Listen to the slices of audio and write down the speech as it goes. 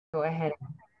Go ahead.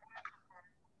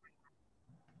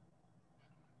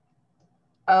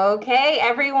 Okay,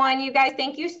 everyone, you guys,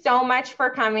 thank you so much for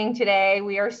coming today.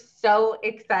 We are so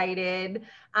excited.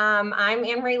 I'm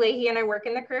Anne-Marie Leahy, and I work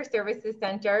in the Career Services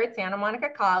Center at Santa Monica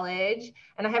College.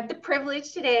 And I have the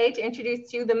privilege today to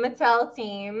introduce to you the Mattel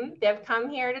team. They've come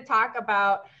here to talk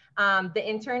about the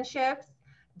internships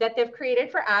that they've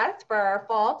created for us for our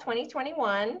fall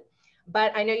 2021.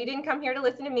 But I know you didn't come here to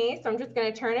listen to me, so I'm just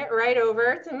going to turn it right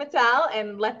over to Mattel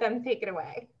and let them take it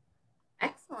away.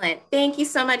 Excellent. Thank you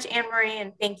so much, Anne-Marie,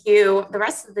 and thank you, the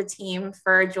rest of the team,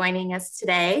 for joining us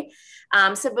today.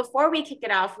 So before we kick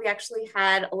it off, we actually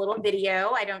had a little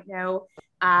video. I don't know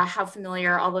how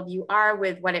familiar all of you are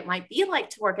with what it might be like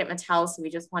to work at Mattel, so we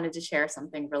just wanted to share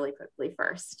something really quickly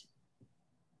first.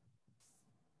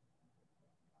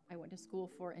 I went to school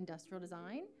for industrial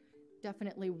design,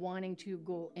 definitely wanting to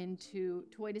go into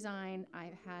toy design.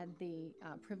 I've had the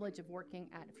privilege of working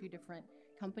at a few different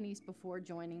companies before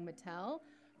joining Mattel,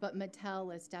 but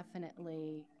Mattel is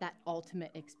definitely that ultimate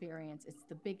experience. It's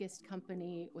the biggest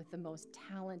company with the most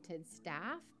talented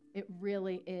staff. It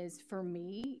really is, for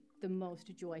me, the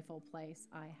most joyful place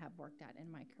I have worked at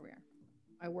in my career.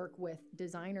 I work with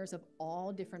designers of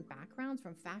all different backgrounds,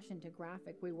 from fashion to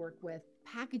graphic. We work with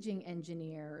packaging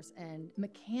engineers and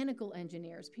mechanical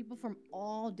engineers, people from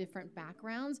all different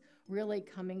backgrounds really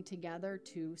coming together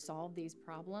to solve these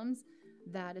problems.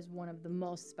 That is one of the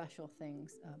most special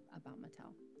things about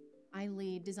Mattel. I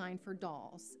lead design for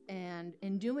dolls, and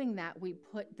in doing that, we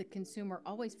put the consumer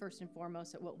always first and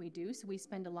foremost at what we do. So we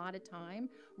spend a lot of time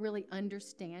really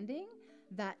understanding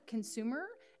that consumer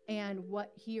and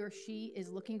what he or she is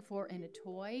looking for in a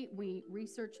toy. We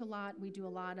research a lot. We do a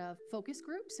lot of focus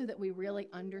groups so that we really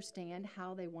understand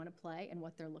how they want to play and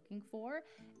what they're looking for.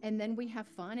 And then we have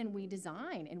fun and we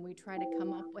design and we try to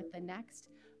come up with the next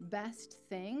best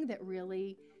thing that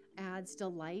really adds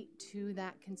delight to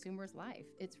that consumer's life.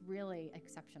 It's really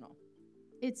exceptional.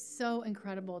 It's so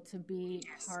incredible to be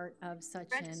part of such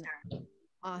an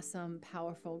awesome,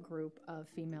 powerful group of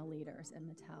female leaders in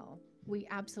Mattel. We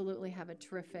absolutely have a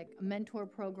terrific mentor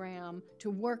program to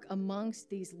work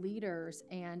amongst these leaders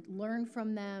and learn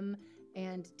from them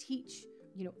and teach,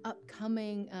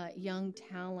 upcoming young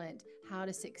talent how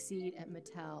to succeed at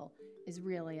Mattel is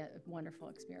really a wonderful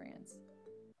experience.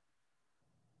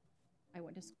 I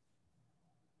went to school.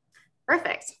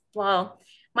 Perfect. Well,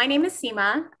 my name is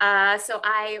Seema. So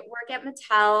I work at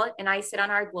Mattel and I sit on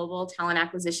our global talent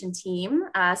acquisition team.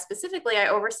 Specifically, I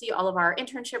oversee all of our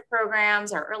internship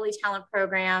programs, our early talent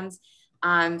programs.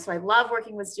 So I love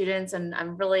working with students, and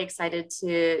I'm really excited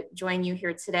to join you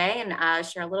here today and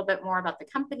share a little bit more about the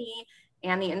company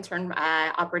and the intern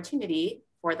opportunity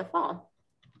for the fall.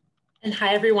 And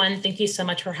hi, everyone. Thank you so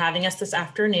much for having us this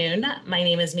afternoon. My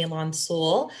name is Milan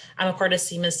Soul. I'm a part of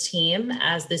Seema's team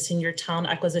as the Senior Talent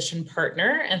Acquisition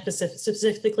Partner and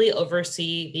specifically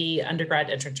oversee the undergrad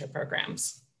internship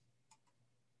programs.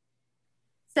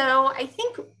 So I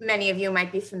think many of you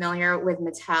might be familiar with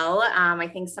Mattel. I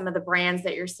think some of the brands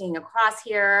that you're seeing across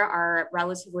here are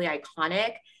relatively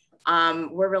iconic.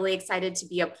 We're really excited to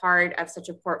be a part of such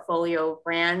a portfolio of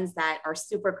brands that are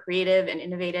super creative and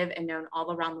innovative and known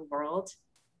all around the world.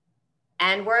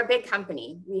 And we're a big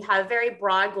company. We have very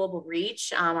broad global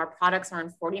reach. Our products are in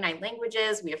 49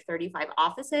 languages. We have 35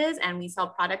 offices, and we sell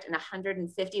product in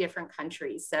 150 different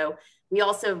countries. So we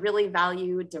also really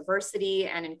value diversity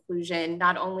and inclusion,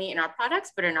 not only in our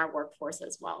products, but in our workforce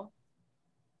as well.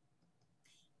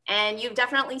 And you've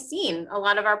definitely seen a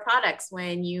lot of our products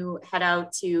when you head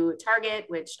out to Target,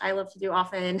 which I love to do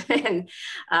often, and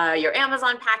your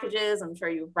Amazon packages. I'm sure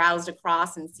you've browsed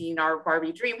across and seen our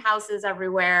Barbie dream houses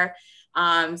everywhere.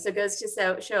 So it goes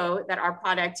to show that our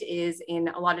product is in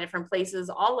a lot of different places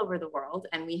all over the world,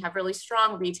 and we have really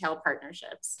strong retail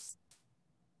partnerships.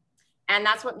 And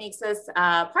that's what makes us,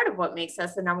 part of what makes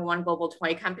us the #1 global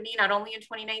toy company, not only in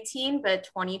 2019, but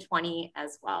 2020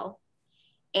 as well.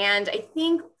 And I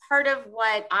think part of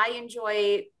what I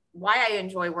enjoy, why I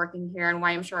enjoy working here, and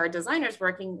why I'm sure our designers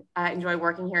enjoy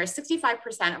working here, is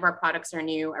 65% of our products are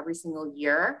new every single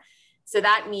year. So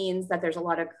that means that there's a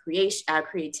lot of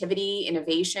creativity,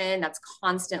 innovation that's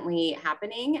constantly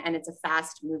happening, and it's a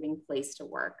fast moving place to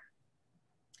work.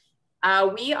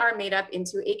 We are made up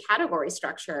into a category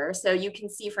structure. So you can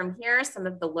see from here some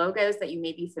of the logos that you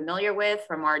may be familiar with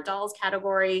from our dolls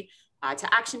category,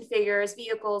 to action figures,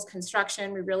 vehicles,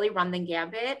 construction. We really run the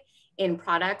gambit in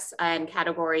products and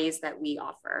categories that we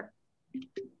offer.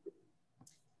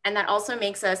 And that also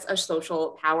makes us a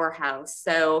social powerhouse.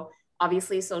 So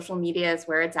obviously social media is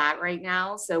where it's at right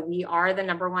now. So we are the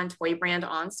 #1 toy brand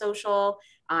on social.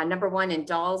 #1 in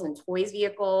dolls and toys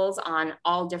vehicles on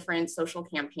all different social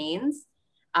campaigns.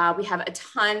 We have a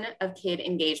ton of kid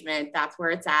engagement. That's where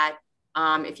it's at.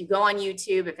 If you go on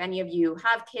YouTube, if any of you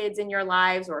have kids in your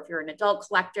lives, or if you're an adult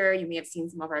collector, you may have seen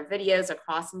some of our videos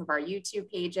across some of our YouTube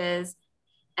pages.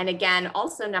 And again,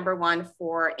 also #1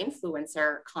 for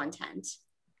influencer content.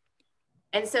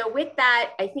 And so with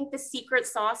that, I think the secret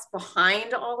sauce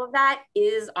behind all of that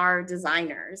is our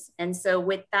designers. And so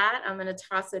with that, I'm going to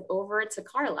toss it over to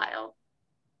Carlisle.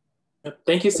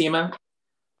 Thank you, Seema.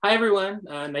 Hi, everyone.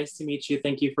 Nice to meet you.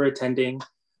 Thank you for attending.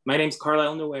 My name's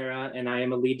Carlisle Nuera, and I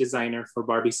am a lead designer for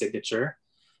Barbie Signature.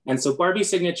 And so Barbie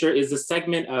Signature is a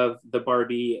segment of the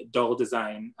Barbie doll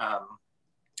design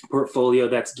portfolio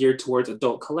that's geared towards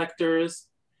adult collectors.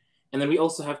 And then we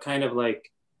also have kind of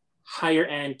like higher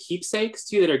end keepsakes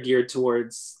too that are geared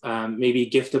towards maybe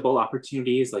giftable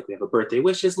opportunities. Like we have a birthday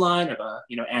wishes line of a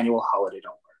annual holiday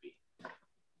doll Barbie.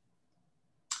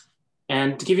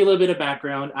 And to give you a little bit of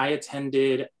background, I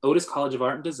attended Otis College of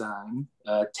Art and Design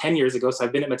 10 years ago. So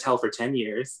I've been at Mattel for 10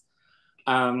 years.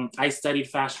 I studied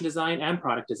fashion design and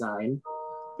product design.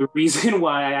 The reason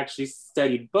why I actually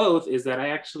studied both is that I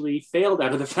actually failed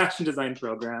out of the fashion design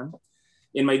program.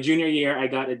 In my junior year, I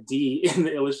got a D in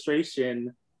the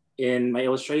illustration in my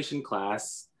illustration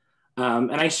class.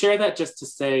 And I share that just to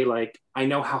say, like, I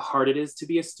know how hard it is to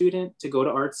be a student, to go to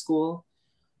art school.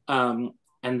 And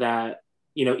that,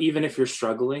 even if you're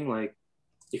struggling, like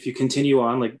if you continue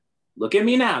on, like, look at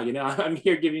me now, I'm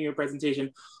here giving you a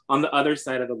presentation on the other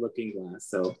side of the looking glass.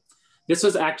 So this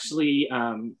was actually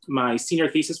my senior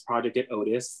thesis project at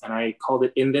Otis, and I called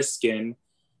it In This Skin.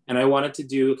 And I wanted to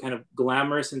do kind of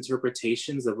glamorous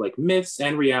interpretations of like myths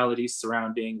and realities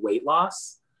surrounding weight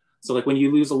loss. So like when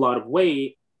you lose a lot of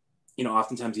weight,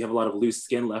 oftentimes you have a lot of loose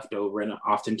skin left over, and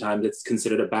oftentimes it's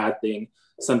considered a bad thing,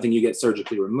 something you get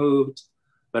surgically removed.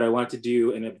 But I wanted to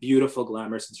do a beautiful,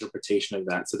 glamorous interpretation of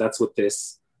that. So that's what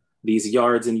these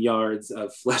yards and yards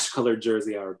of flesh-colored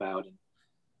jersey are about. And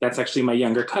that's actually my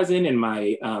younger cousin in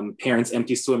my parents'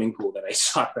 empty swimming pool that I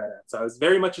shot that at. So I was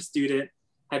very much a student,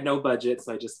 had no budget,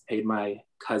 so I just paid my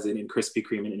cousin in Krispy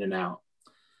Kreme and In-N-Out.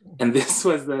 And this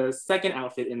was the second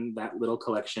outfit in that little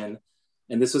collection.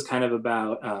 And this was kind of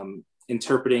about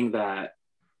interpreting that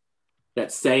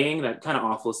saying, that kind of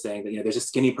awful saying that, there's a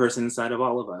skinny person inside of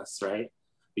all of us, right?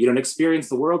 But you don't experience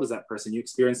the world as that person, you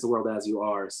experience the world as you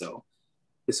are. So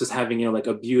this was having, like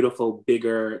a beautiful,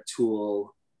 bigger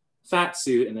tulle fat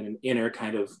suit, and then an inner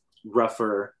kind of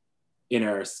rougher,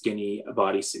 inner skinny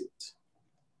bodysuit.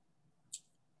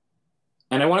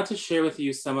 And I wanted to share with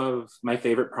you some of my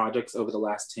favorite projects over the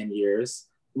last 10 years.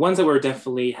 Ones that were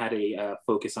definitely had a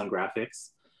focus on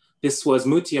graphics. This was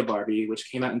Mutia Barbie, which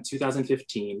came out in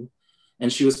 2015.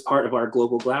 And she was part of our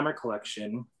Global Glamour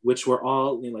collection, which were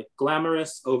all like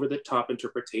glamorous, over-the-top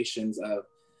interpretations of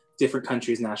different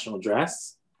countries' national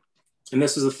dress. And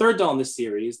this was the third doll in this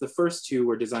series. The first two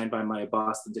were designed by my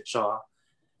boss, Linda Chaw.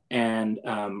 And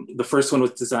the first one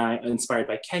was inspired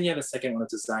by Kenya. The second one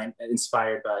was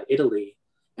inspired by Italy.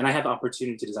 And I had the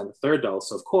opportunity to design the third doll.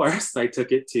 So of course, I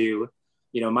took it to,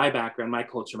 my background, my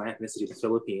culture, my ethnicity, the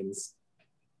Philippines.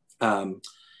 And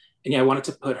yeah, I wanted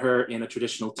to put her in a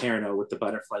traditional terno with the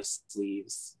butterfly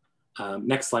sleeves.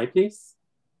 Next slide, please.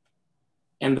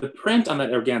 And the print on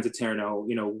that organza terno,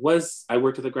 I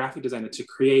worked with a graphic designer to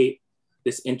create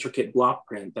this intricate block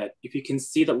print that, if you can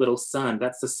see that little sun,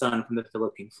 that's the sun from the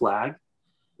Philippine flag.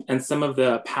 And some of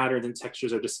the patterns and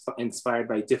textures are just inspired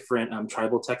by different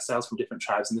tribal textiles from different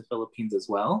tribes in the Philippines as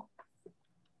well.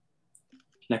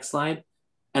 Next slide.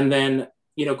 And then,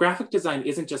 graphic design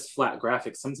isn't just flat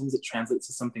graphics. Sometimes it translates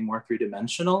to something more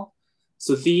three-dimensional.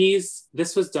 So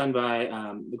this was done by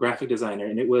the graphic designer,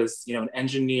 and it was, an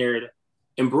engineered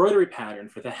embroidery pattern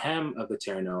for the hem of the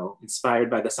terno, inspired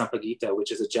by the sampaguita,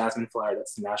 which is a jasmine flower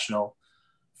that's the national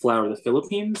flower of the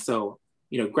Philippines. So,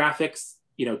 graphics,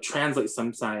 translate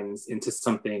sometimes into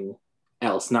something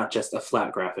else, not just a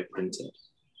flat graphic printed.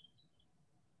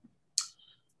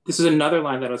 This is another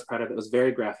line that I was proud of that was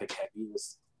very graphic heavy.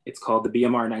 It's called the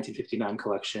BMR 1959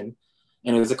 collection.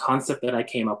 And it was a concept that I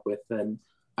came up with. And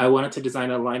I wanted to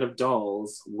design a line of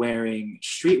dolls wearing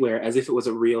streetwear as if it was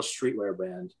a real streetwear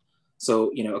brand.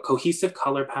 So, a cohesive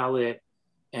color palette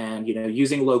and,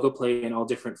 using logo play in all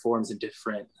different forms and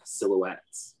different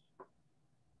silhouettes.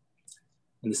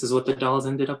 And this is what the dolls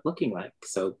ended up looking like.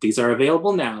 So these are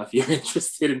available now if you're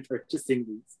interested in purchasing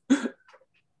these.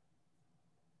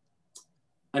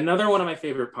 Another one of my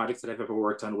favorite projects that I've ever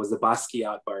worked on was the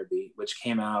Basquiat Barbie, which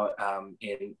came out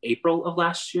in April of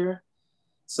last year.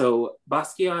 So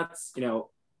Basquiat's,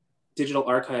 digital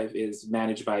archive is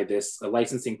managed by a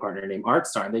licensing partner named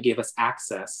ArtStar, and they gave us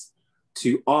access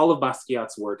to all of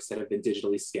Basquiat's works that have been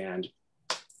digitally scanned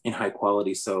in high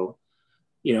quality. So,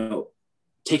 you know,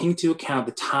 taking into account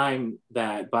the time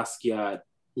that Basquiat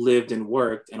lived and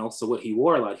worked, and also what he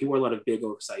wore a lot of big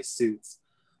oversized suits.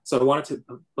 So I wanted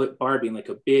to put Barbie in like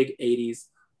a big 80s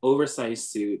oversized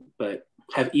suit, but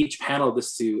have each panel of the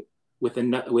suit with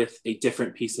a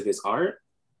different piece of his art.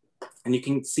 And you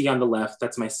can see on the left,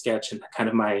 that's my sketch and kind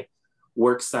of my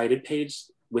works cited page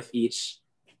with each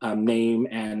name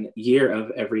and year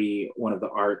of every one of the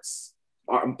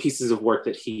pieces of work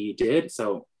that he did.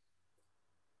 So,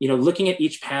 you know, looking at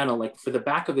each panel, like for the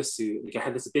back of the suit, like I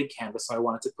had this big canvas, so I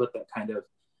wanted to put that kind of,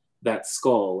 that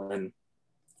skull, and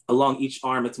along each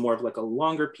arm, it's more of like a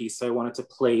longer piece. So I wanted to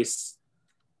place,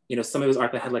 you know, some of his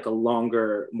art that had like a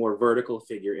longer, more vertical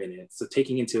figure in it. So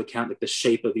taking into account like the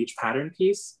shape of each pattern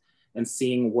piece and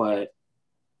seeing what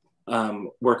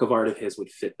work of art of his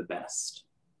would fit the best.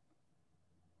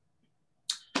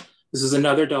 This is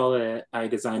another doll that I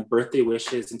designed, Birthday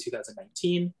Wishes, in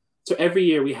 2019. So every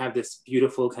year we have this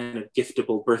beautiful kind of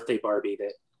giftable birthday Barbie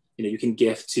that, you know, you can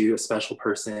gift to a special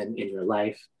person in your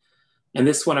life. And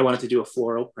this one I wanted to do a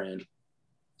floral print.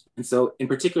 And so in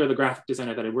particular, the graphic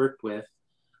designer that I worked with,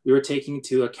 we were taking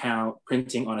into account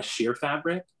printing on a sheer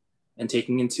fabric and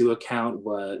taking into account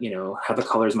what, you know, how the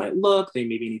colors might look. They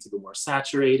maybe need to be more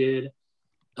saturated,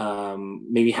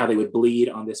 maybe how they would bleed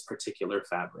on this particular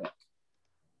fabric.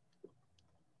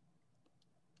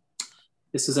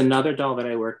 This is another doll that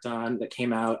I worked on that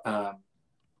came out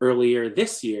earlier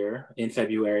this year in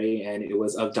February, and it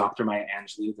was of Dr. Maya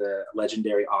Angelou, the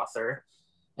legendary author.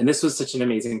 And this was such an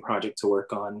amazing project to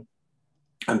work on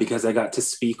because I got to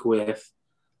speak with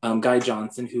Guy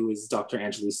Johnson, who is Dr.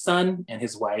 Angelou's son, and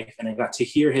his wife, and I got to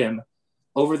hear him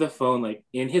over the phone, like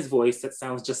in his voice that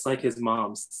sounds just like his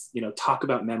mom's, you know, talk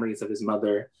about memories of his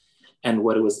mother and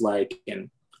what it was like. And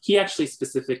he actually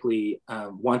specifically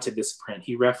wanted this print.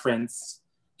 He referenced,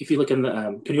 if you look in the,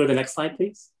 can you go to the next slide,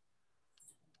 please?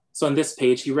 So on this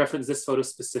page, he referenced this photo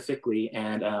specifically,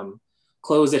 and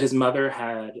clothes that his mother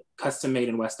had custom made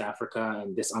in West Africa,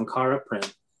 and this Ankara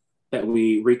print that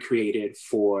we recreated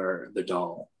for the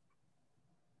doll.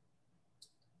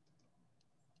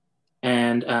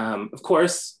 And of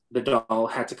course, the doll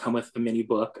had to come with the mini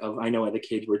book of I Know Why the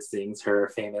Caged Bird Sings,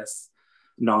 her famous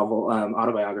novel,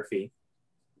 autobiography.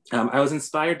 I was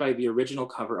inspired by the original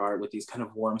cover art with these kind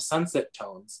of warm sunset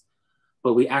tones,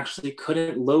 but we actually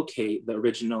couldn't locate the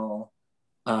original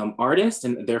artist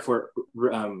and therefore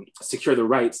secure the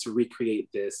rights to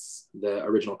recreate the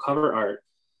original cover art.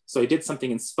 So I did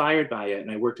something inspired by it,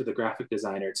 and I worked with a graphic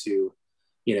designer to,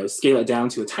 you know, scale it down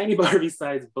to a tiny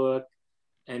Barbie-sized book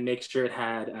and make sure it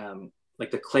had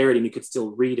like the clarity, and you could still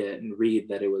read it and read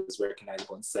that it was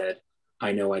recognizable and said,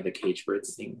 I know why the caged bird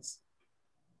sings.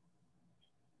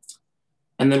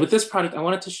 And then with this product, I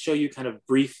wanted to show you kind of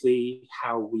briefly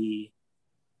how we,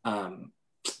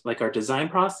 like our design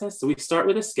process. So we start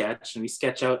with a sketch and we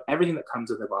sketch out everything that comes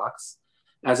with the box.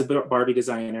 As a Barbie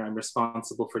designer, I'm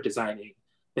responsible for designing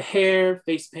the hair,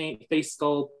 face paint, face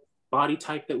sculpt, body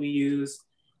type that we use,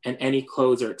 and any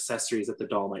clothes or accessories that the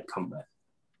doll might come with.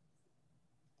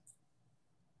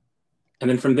 And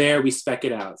then from there, we spec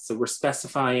it out. So we're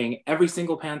specifying every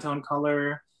single Pantone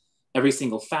color, every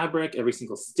single fabric, every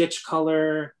single stitch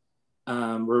color.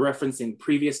 We're referencing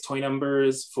previous toy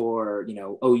numbers for, you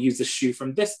know, oh, use the shoe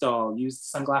from this doll, use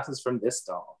sunglasses from this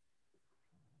doll.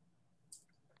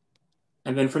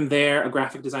 And then from there, a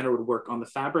graphic designer would work on the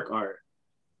fabric art,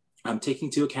 taking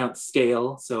into account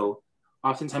scale. So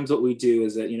oftentimes what we do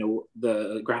is that, you know,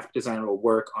 the graphic designer will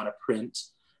work on a print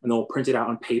and they'll print it out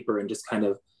on paper and just kind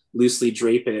of loosely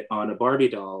drape it on a Barbie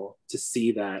doll to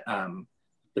see that,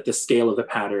 that the scale of the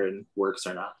pattern works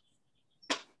or not.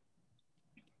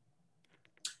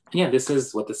 And yeah, this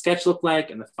is what the sketch looked like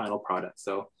and the final product.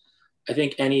 So I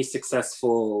think any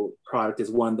successful product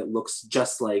is one that looks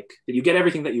just like, that you get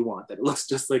everything that you want, that it looks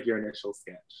just like your initial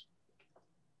sketch.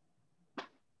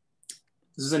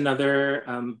 This is another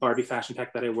Barbie fashion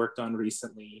pack that I worked on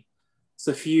recently.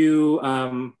 So if you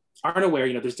aren't aware,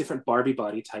 you know, there's different Barbie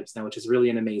body types now, which is really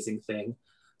an amazing thing.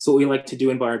 So what we like to do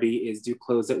in Barbie is do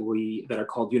clothes that are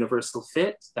called universal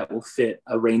fit, that will fit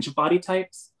a range of body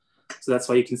types. So that's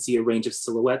why you can see a range of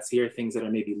silhouettes here, things that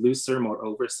are maybe looser, more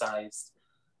oversized,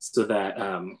 so that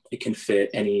it can fit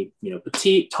any, you know,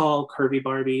 petite, tall, curvy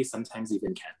Barbie, sometimes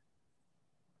even Ken.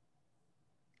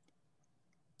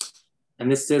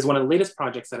 And this is one of the latest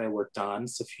projects that I worked on.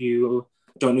 So if you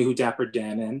don't know who Dapper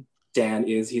Dan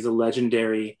is, he's a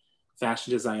legendary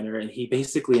fashion designer, and he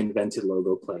basically invented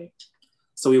logo play.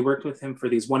 So we worked with him for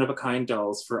these one-of-a-kind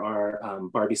dolls for our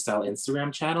Barbie style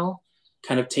Instagram channel,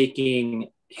 kind of taking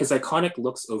his iconic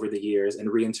looks over the years and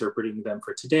reinterpreting them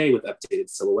for today with updated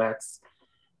silhouettes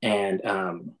and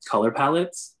color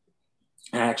palettes.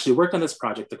 And I actually worked on this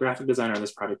project. The graphic designer on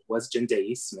this project was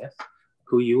Jindai Smith,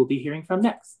 who you will be hearing from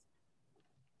next.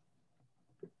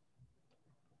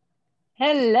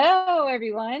 Hello,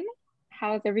 everyone.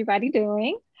 How's everybody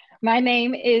doing? My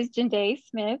name is Jindai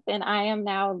Smith, and I am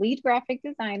now lead graphic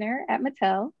designer at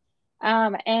Mattel.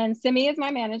 And Simi is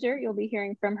my manager. You'll be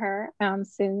hearing from her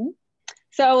soon.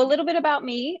 So a little bit about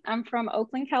me. I'm from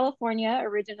Oakland, California,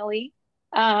 originally.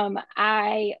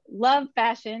 I love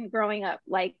fashion growing up.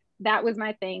 Like, that was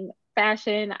my thing.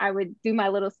 Fashion. I would do my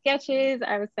little sketches.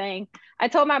 I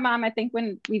told my mom, I think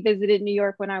when we visited New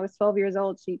York when I was 12 years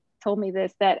old, she told me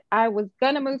this, that I was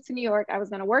going to move to New York. I was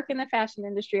going to work in the fashion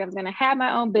industry. I was going to have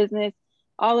my own business,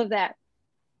 all of that.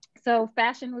 So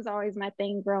fashion was always my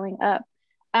thing growing up.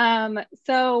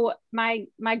 So my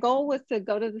goal was to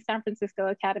go to the San Francisco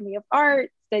Academy of Art,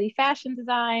 study fashion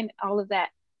design, all of that.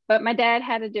 But my dad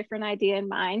had a different idea in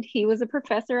mind. He was a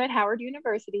professor at Howard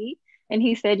University, and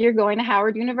he said, "You're going to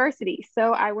Howard University."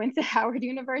 So I went to Howard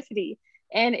University,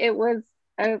 and it was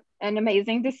an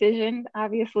amazing decision.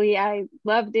 Obviously, I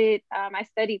loved it. I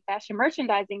studied fashion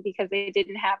merchandising because they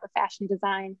didn't have a fashion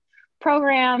design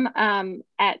program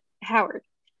at Howard.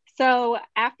 So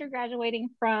after graduating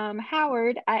from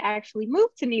Howard, I actually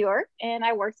moved to New York, and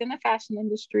I worked in the fashion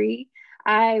industry.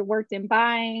 I worked in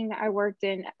buying, I worked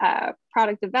in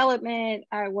product development,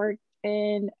 I worked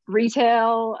in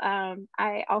retail.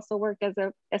 I also worked as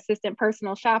an assistant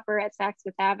personal shopper at Saks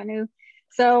Fifth Avenue.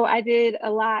 So I did a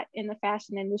lot in the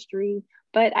fashion industry,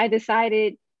 but I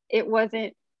decided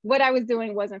what I was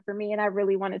doing wasn't for me, and I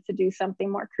really wanted to do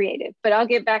something more creative. But I'll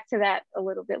get back to that a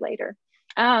little bit later.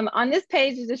 On this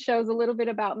page, it just shows a little bit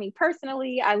about me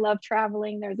personally. I love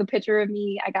traveling. There's a picture of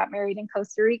me. I got married in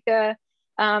Costa Rica.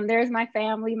 There's my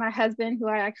family, my husband, who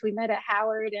I actually met at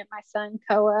Howard, and my son,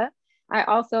 Koa. I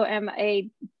also am a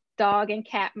dog and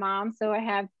cat mom. So I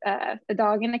have a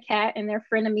dog and a cat, and they're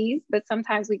frenemies, but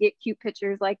sometimes we get cute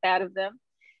pictures like that of them.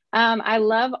 I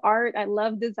love art. I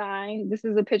love design. This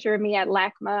is a picture of me at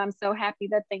LACMA. I'm so happy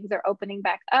that things are opening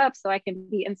back up so I can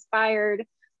be inspired.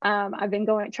 I've been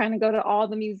trying to go to all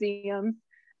the museums.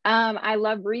 I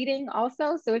love reading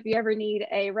also. So if you ever need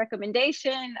a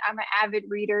recommendation, I'm an avid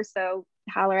reader, so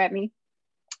holler at me.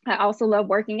 I also love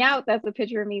working out. That's a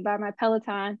picture of me by my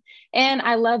Peloton. And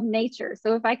I love nature.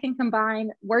 So if I can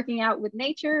combine working out with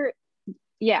nature,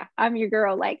 yeah, I'm your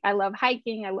girl. Like, I love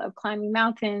hiking. I love climbing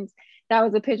mountains. That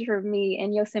was a picture of me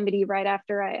in Yosemite right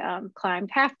after I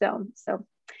climbed Half Dome. So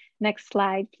next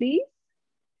slide, please.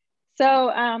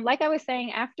 So like I was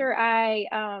saying, after I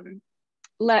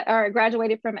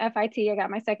graduated from FIT, I got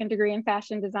my second degree in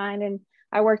fashion design, and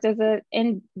I worked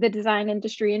in the design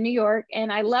industry in New York,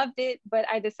 and I loved it, but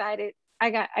I decided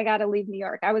I got to leave New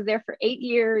York. I was there for 8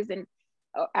 years, and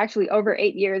actually over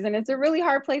 8 years, and it's a really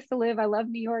hard place to live. I love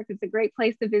New York. It's a great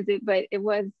place to visit, but it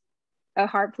was a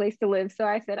hard place to live. So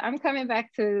I said, I'm coming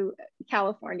back to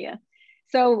California.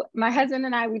 So my husband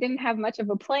and I, we didn't have much of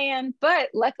a plan, but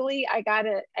luckily I got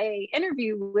a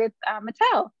interview with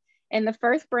Mattel. And the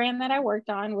first brand that I worked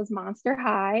on was Monster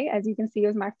High. As you can see, it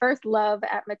was my first love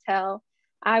at Mattel.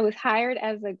 I was hired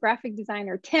as a graphic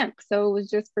designer temp. So it was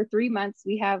just for 3 months.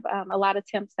 We have a lot of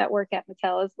temps that work at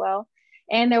Mattel as well.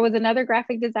 And there was another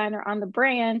graphic designer on the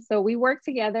brand. So we worked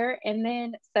together, and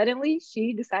then suddenly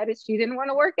she decided she didn't want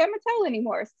to work at Mattel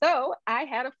anymore. So I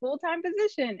had a full-time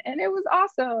position, and it was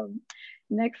awesome.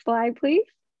 Next slide, please.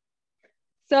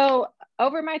 So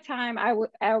over my time,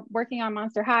 working on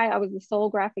Monster High, I was the sole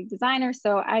graphic designer.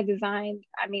 So I designed,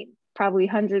 probably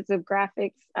hundreds of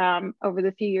graphics over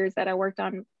the few years that I worked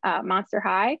on Monster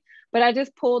High. But I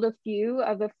just pulled a few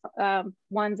of the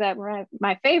ones that were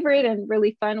my favorite and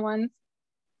really fun ones.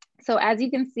 So as you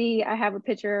can see, I have a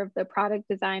picture of the product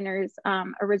designer's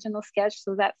original sketch.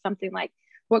 So that's something like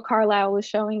what Carlisle was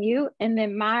showing you. And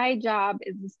then my job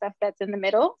is the stuff that's in the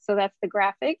middle. So that's the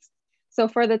graphics. So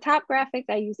for the top graphics,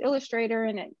 I used Illustrator,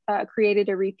 and it created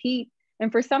a repeat.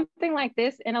 And for something like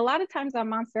this, and a lot of times on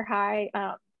Monster High,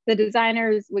 the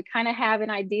designers would kind of have an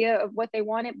idea of what they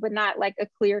wanted, but not like a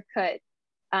clear cut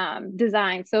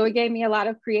design. So it gave me a lot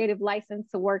of creative license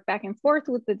to work back and forth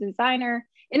with the designer.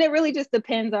 And it really just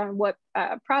depends on what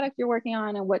product you're working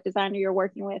on and what designer you're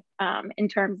working with in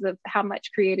terms of how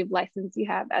much creative license you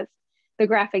have as the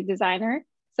graphic designer.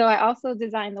 So I also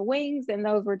designed the wings, and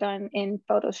those were done in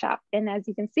Photoshop. And as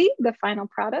you can see, the final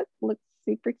product looks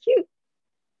super cute.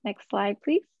 Next slide,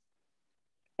 please.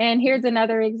 And here's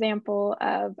another example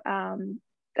of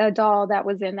a doll that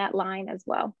was in that line as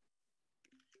well.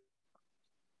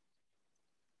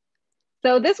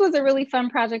 So this was a really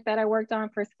fun project that I worked on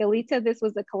for Skelita. This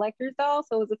was a collector's doll.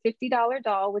 So it was a $50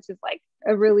 doll, which is like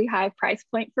a really high price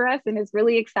point for us. And it's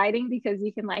really exciting because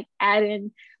you can like add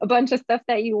in a bunch of stuff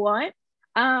that you want.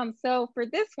 So for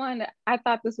this one, I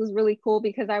thought this was really cool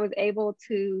because I was able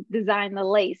to design the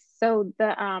lace. So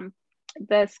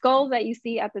the skulls that you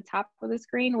see at the top of the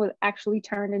screen was actually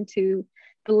turned into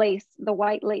the lace, the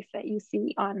white lace that you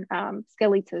see on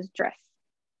Skelita's dress.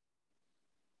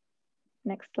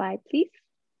 Next slide, please.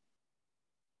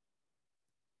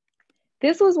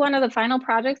 This was one of the final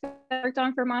projects I worked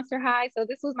on for Monster High. So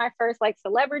this was my first like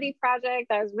celebrity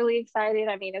project. I was really excited.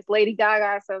 I mean, it's Lady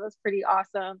Gaga, so that's pretty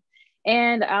awesome.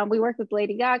 And we worked with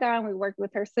Lady Gaga and we worked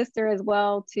with her sister as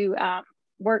well to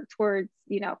work towards,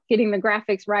 you know, getting the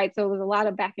graphics right. So it was a lot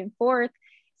of back and forth.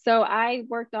 So I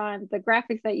worked on the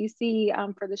graphics that you see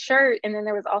for the shirt. And then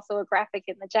there was also a graphic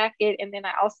in the jacket. And then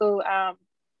I also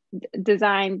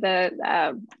designed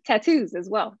the tattoos as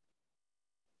well.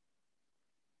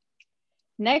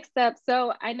 Next up,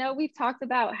 so I know we've talked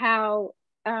about how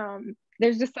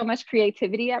there's just so much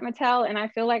creativity at Mattel, and I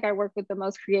feel like I work with the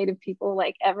most creative people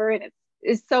like ever, and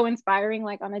it's so inspiring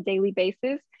like on a daily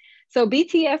basis. So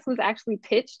BTS was actually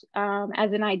pitched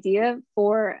as an idea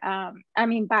for,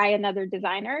 by another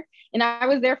designer, and I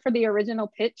was there for the original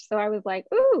pitch. So I was like,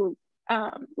 ooh,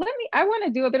 I want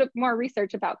to do a bit more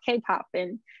research about K-pop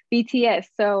and BTS.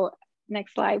 So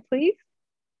next slide, please.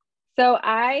 So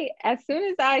as soon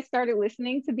as I started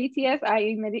listening to BTS,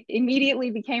 I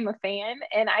immediately became a fan,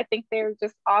 and I think they're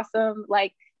just awesome.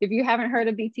 Like, if you haven't heard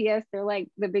of BTS, they're like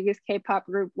the biggest K-pop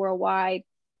group worldwide,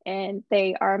 and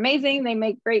they are amazing. They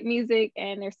make great music,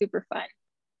 and they're super fun.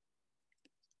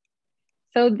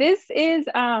 So this is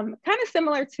kind of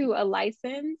similar to a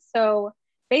license. So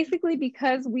basically,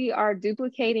 because we are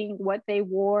duplicating what they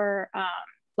wore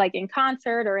like in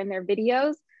concert or in their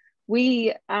videos,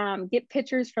 we get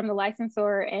pictures from the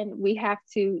licensor and we have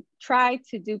to try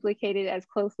to duplicate it as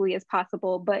closely as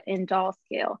possible, but in doll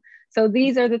scale. So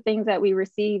these are the things that we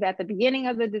receive at the beginning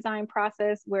of the design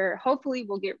process, where hopefully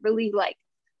we'll get really like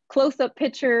close-up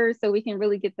pictures so we can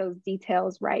really get those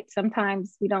details right.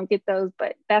 Sometimes we don't get those,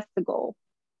 but that's the goal.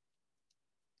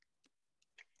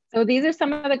 So these are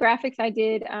some of the graphics I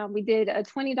did. We did a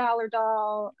 $20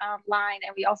 doll line,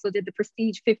 and we also did the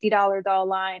prestige $50 doll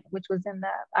line, which was in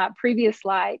the previous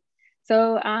slide.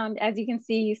 So as you can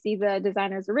see, you see the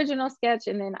designer's original sketch,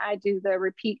 and then I do the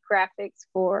repeat graphics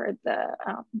for the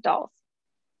dolls.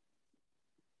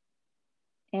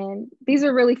 And these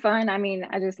are really fun. I mean,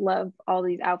 I just love all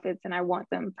these outfits and I want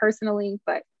them personally,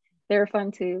 but they're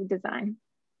fun to design.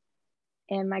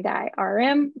 And my guy,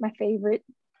 RM, my favorite.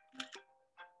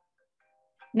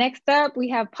 Next up, we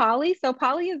have Polly. So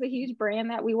Polly is a huge brand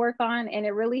that we work on, and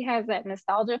it really has that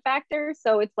nostalgia factor.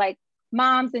 So it's like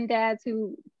moms and dads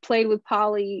who played with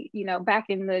Polly, you know, back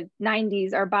in the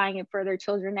 90s are buying it for their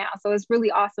children now. So it's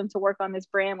really awesome to work on this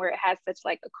brand where it has such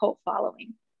like a cult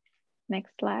following.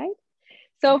 Next slide.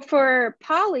 So for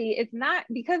Polly, it's not,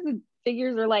 because the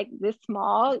figures are like this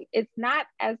small, it's not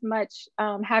as much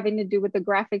having to do with the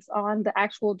graphics on the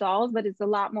actual dolls, but it's a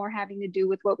lot more having to do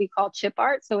with what we call chip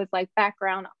art. So it's like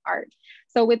background art.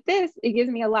 So with this, it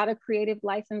gives me a lot of creative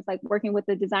license, like working with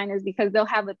the designers, because they'll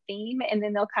have a theme and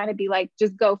then they'll kind of be like,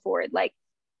 just go for it. Like,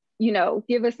 you know,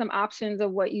 give us some options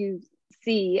of what you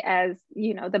see as,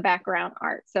 you know, the background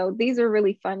art. So these are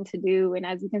really fun to do. And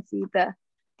as you can see, the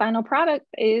final product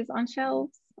is on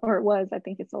shelves, or it was, I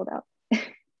think it's sold out.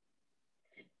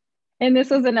 And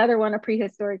this was another one, a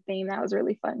prehistoric theme that was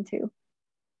really fun too.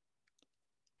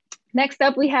 Next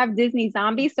up, we have Disney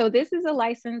Zombie. So this is a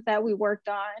license that we worked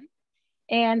on.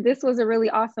 And this was a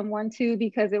really awesome one too,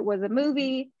 because it was a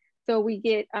movie. So we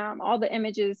get all the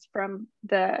images from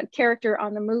the character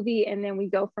on the movie, and then we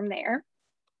go from there.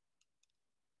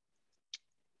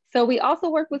 So we also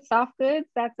work with soft goods.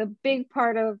 That's a big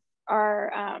part of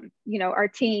our, you know, our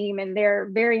team, and they're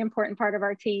a very important part of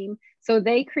our team. So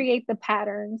they create the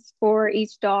patterns for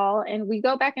each doll, and we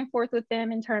go back and forth with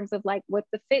them in terms of like what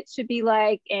the fit should be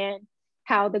like and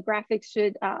how the graphics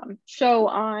should show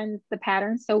on the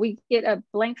pattern. So we get a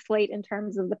blank slate in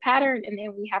terms of the pattern, and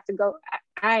then we have to go,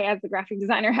 I as the graphic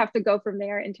designer have to go from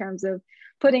there in terms of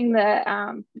putting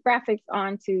the graphics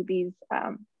onto these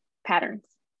patterns.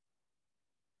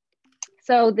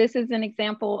 So this is an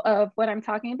example of what I'm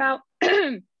talking about.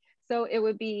 So it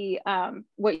would be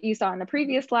what you saw in the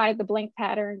previous slide, the blank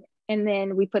pattern, and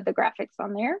then we put the graphics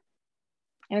on there.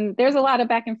 And there's a lot of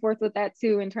back and forth with that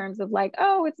too, in terms of like,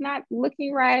 oh, it's not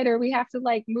looking right, or we have to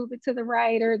like move it to the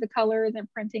right, or the color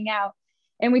isn't printing out.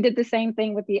 And we did the same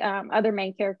thing with the other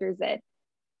main character, Zed.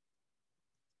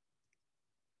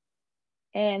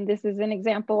 And this is an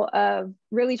example of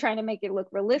really trying to make it look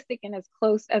realistic and as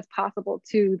close as possible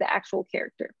to the actual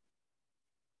character.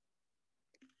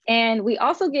 And we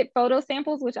also get photo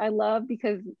samples, which I love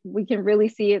because we can really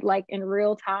see it like in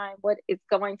real time, what it's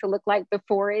going to look like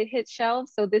before it hits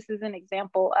shelves. So this is an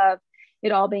example of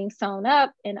it all being sewn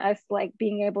up and us like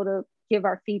being able to give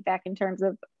our feedback in terms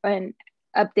of and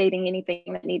updating anything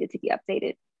that needed to be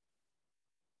updated.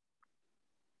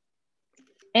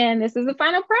 And this is the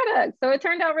final product. So it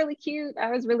turned out really cute.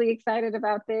 I was really excited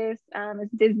about this.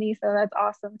 It's Disney, so that's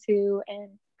awesome too. And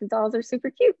the dolls are super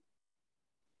cute.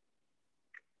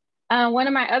 One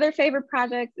of my other favorite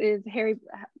projects is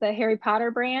the Harry Potter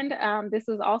brand. This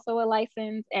was also a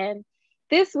license, and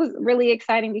this was really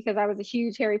exciting because I was a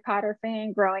huge Harry Potter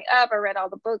fan growing up. I read all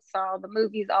the books, saw all the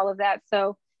movies, all of that.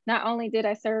 So not only did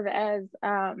I serve as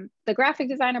the graphic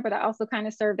designer, but I also kind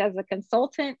of served as a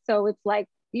consultant. So it's like,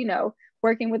 you know,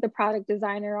 working with the product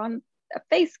designer on a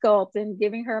face sculpt and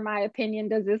giving her my opinion.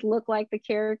 Does this look like the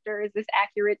character? Is this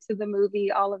accurate to the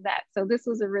movie? All of that. So this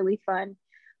was a really fun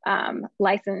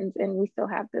license, and we still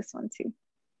have this one too.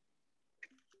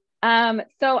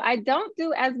 So I don't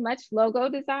do as much logo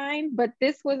design, but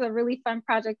this was a really fun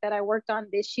project that I worked on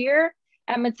this year.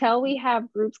 At Mattel, we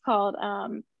have groups called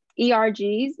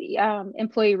ERGs,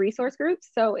 employee resource groups.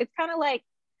 So it's kind of like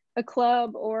a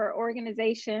club or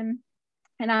organization.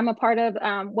 And I'm a part of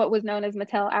what was known as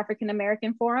Mattel African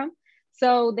American Forum.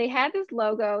 So they had this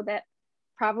logo that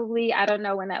probably, I don't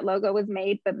know when that logo was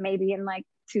made, but maybe in like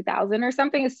 2000 or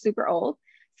something. It's super old.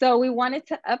 So we wanted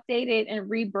to update it and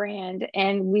rebrand,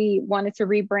 and we wanted to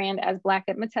rebrand as Black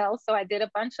at Mattel. So I did a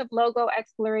bunch of logo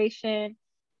exploration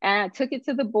and I took it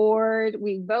to the board.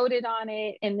 We voted on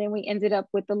it, and then we ended up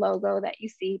with the logo that you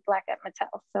see, Black at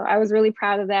Mattel. So I was really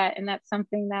proud of that. And that's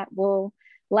something that will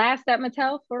last at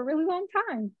Mattel for a really long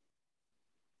time.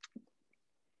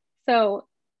 So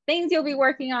things you'll be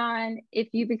working on if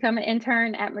you become an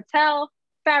intern at Mattel: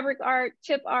 fabric art,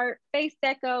 chip art, face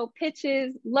deco,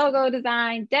 pitches, logo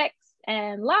design, decks,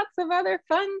 and lots of other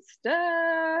fun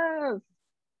stuff.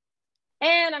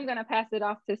 And I'm gonna pass it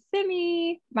off to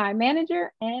Simi, my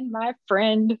manager and my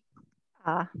friend.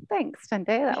 Thanks, Jende.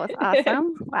 That was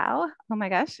awesome. Wow. Oh my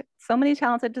gosh. So many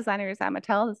talented designers at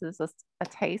Mattel. This is just a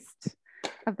taste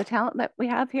of the talent that we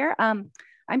have here. I'm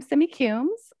Simi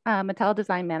Cumes, Mattel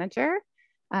design manager.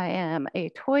 I am a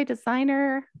toy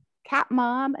designer, cat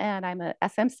mom, and I'm a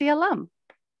SMC alum.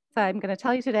 So I'm going to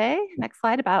tell you today, next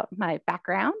slide, about my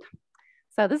background.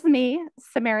 So this is me.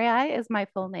 Samarii is my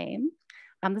full name.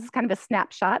 This is kind of a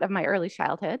snapshot of my early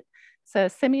childhood. So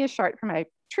Simi is short for my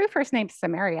true first name,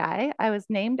 Samarii. I was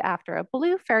named after a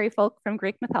blue fairy folk from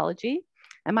Greek mythology,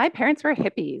 and my parents were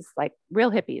hippies, like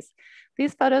real hippies.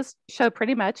 These photos show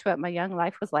pretty much what my young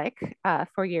life was like.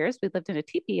 For years, we lived in a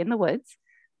teepee in the woods,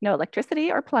 no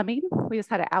electricity or plumbing. We just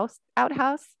had an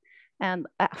outhouse and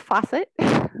a faucet.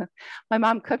 My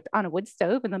mom cooked on a wood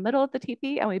stove in the middle of the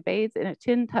teepee, and we bathed in a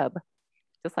tin tub,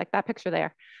 just like that picture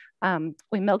there.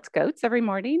 We milked goats every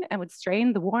morning and would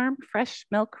strain the warm, fresh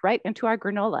milk right into our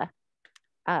granola.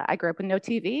 I grew up with no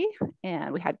TV,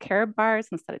 and we had carob bars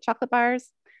instead of chocolate bars.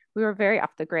 We were very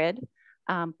off the grid.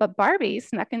 But Barbie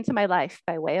snuck into my life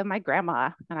by way of my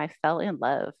grandma, and I fell in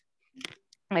love.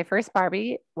 My first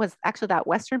Barbie was actually that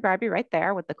Western Barbie right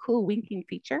there with the cool winking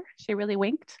feature. She really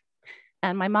winked.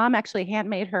 And my mom actually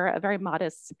handmade her a very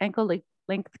modest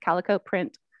ankle-length calico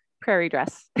print prairie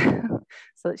dress so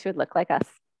that she would look like us.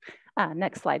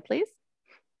 Next slide, please.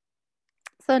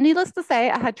 So needless to say,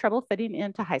 I had trouble fitting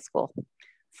into high school.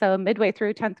 So midway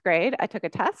through 10th grade, I took a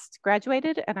test,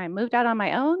 graduated, and I moved out on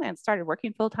my own and started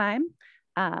working full-time.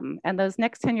 And those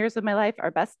next 10 years of my life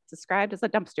are best described as a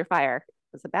dumpster fire.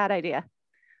 It was a bad idea.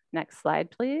 Next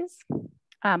slide, please.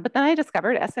 But then I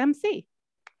discovered SMC.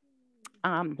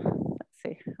 Let's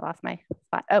see, I lost my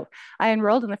spot. Oh, I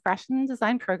enrolled in the fashion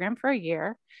design program for a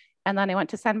year. And then I went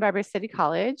to Santa Barbara City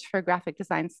College for graphic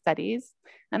design studies.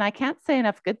 And I can't say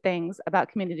enough good things about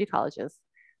community colleges.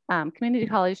 Community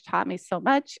college taught me so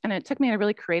much, and it took me in a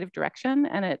really creative direction,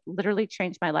 and it literally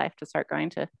changed my life to start going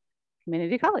to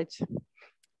community college.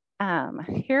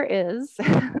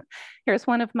 Here's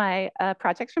one of my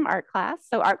projects from art class.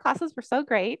 So art classes were so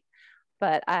great,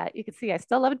 but you can see I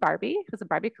still loved Barbie. I was a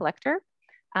Barbie collector.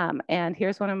 And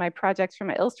here's one of my projects from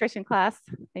my illustration class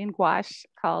in gouache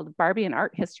called Barbie and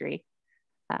Art History.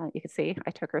 You can see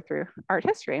I took her through art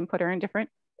history and put her in different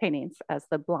paintings as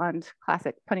the blonde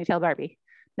classic ponytail Barbie.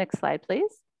 Next slide,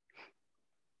 please.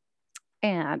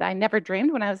 And I never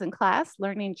dreamed when I was in class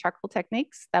learning charcoal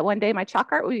techniques that one day my chalk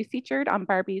art would be featured on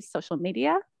Barbie's social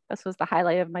media. This was the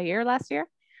highlight of my year last year.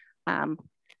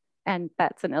 And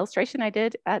that's an illustration I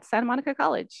did at Santa Monica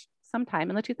College. sometime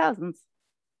in the 2000s.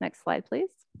 Next slide, please.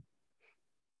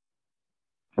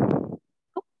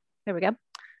 Oh, there we go.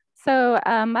 So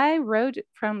my road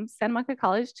from Santa Monica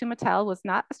College to Mattel was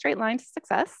not a straight line to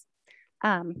success.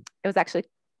 It was actually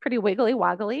pretty wiggly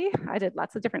woggly. I did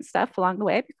lots of different stuff along the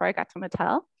way before I got to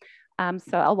Mattel.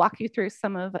 So I'll walk you through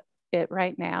some of it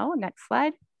right now. Next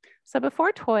slide. So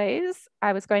before toys,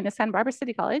 I was going to Santa Barbara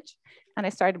City College and I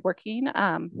started working.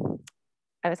 I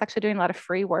was actually doing a lot of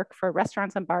free work for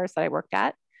restaurants and bars that I worked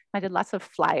at. I did lots of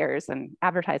flyers and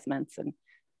advertisements and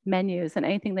menus and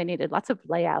anything they needed, lots of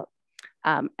layout.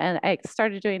 And I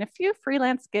started doing a few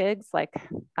freelance gigs like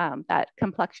that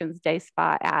Complexions Day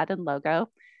Spa ad and logo.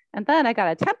 And then I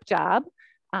got a temp job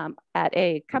at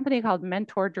a company called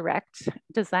Mentor Direct,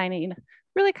 designing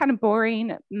really kind of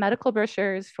boring medical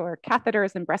brochures for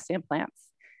catheters and breast implants.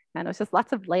 And it was just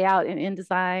lots of layout and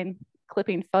InDesign,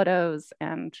 clipping photos,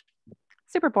 and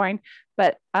super boring.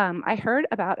 But I heard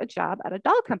about a job at a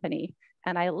doll company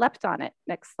and I leapt on it.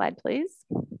 Next slide, please.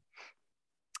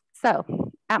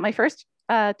 So at my first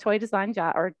toy design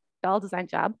job or doll design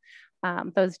job,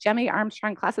 those Jemmy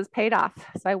Armstrong classes paid off.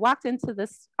 So I walked into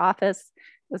this office,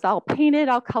 it was all painted,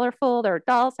 all colorful, there were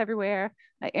dolls everywhere.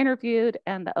 I interviewed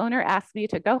and the owner asked me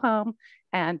to go home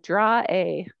and draw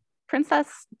a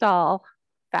princess doll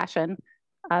fashion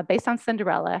based on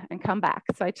Cinderella and come back.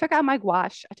 So I took out my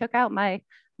gouache, I took out my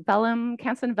vellum,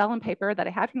 Canson vellum paper that I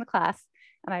had from the class,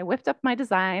 and I whipped up my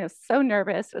design. I was so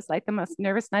nervous. It was like the most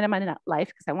nervous night of my life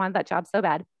because I wanted that job so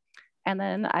bad. And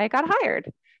then I got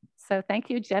hired. So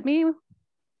thank you, Jemmy.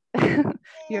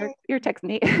 your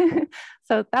technique.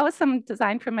 So that was some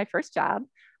design from my first job.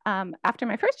 After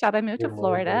my first job, I moved to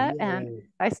Florida and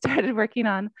I started working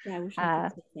on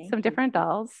some different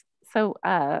dolls. So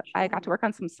I got to work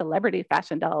on some celebrity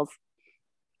fashion dolls.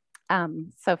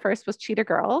 So first was Cheetah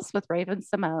Girls with Raven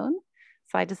Simone.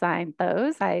 So I designed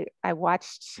those. I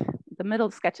watched the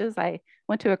middle sketches. I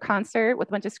went to a concert with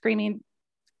a bunch of screaming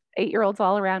 8-year-olds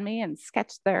all around me and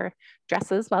sketched their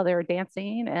dresses while they were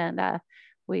dancing. And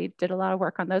we did a lot of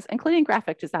work on those, including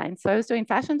graphic design. So I was doing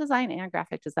fashion design and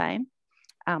graphic design,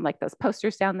 like those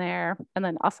posters down there. And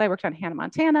then also I worked on Hannah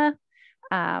Montana,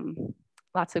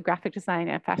 lots of graphic design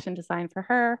and fashion design for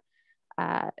her.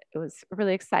 It was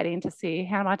really exciting to see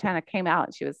Hannah Montana came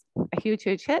out. She was a huge,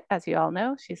 huge hit, as you all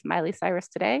know. She's Miley Cyrus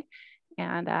today.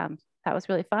 And that was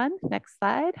really fun. Next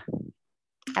slide.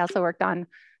 I also worked on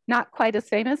not quite as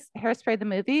famous Hairspray the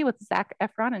movie with Zac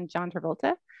Efron and John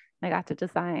Travolta. I got to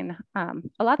design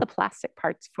a lot of the plastic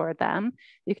parts for them.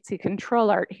 You can see control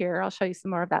art here. I'll show you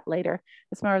some more of that later.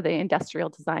 It's more of the industrial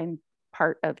design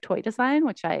part of toy design,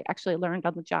 which I actually learned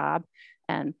on the job.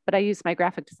 But I used my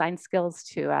graphic design skills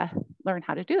to learn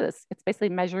how to do this. It's basically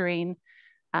measuring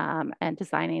and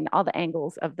designing all the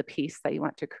angles of the piece that you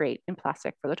want to create in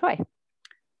plastic for the toy.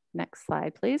 Next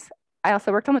slide, please. I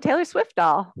also worked on the Taylor Swift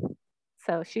doll.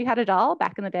 So she had a doll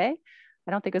back in the day.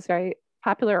 I don't think it was very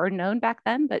popular or known back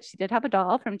then, but she did have a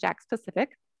doll from Jack's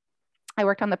Pacific. I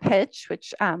worked on the pitch,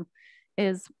 which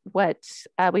is what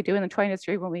we do in the toy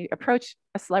industry when we approach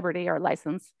a celebrity or a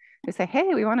license. We say,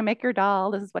 hey, we want to make your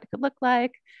doll. This is what it could look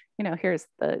like. You know, here's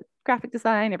the graphic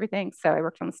design, everything. So I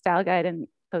worked on the style guide, and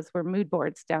those were mood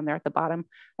boards down there at the bottom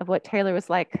of what Taylor was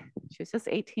like. She was just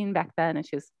 18 back then, and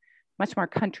she was much more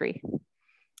country,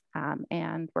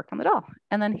 and worked on the doll.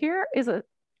 And then here is a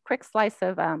quick slice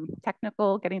of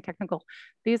getting technical.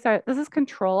 This is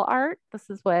control art. This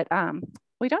is what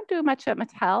we don't do much at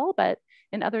Mattel, but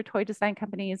in other toy design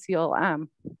companies, you'll, and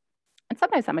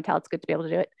sometimes at Mattel, it's good to be able to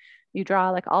do it. You draw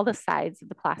like all the sides of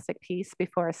the plastic piece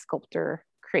before a sculptor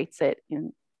creates it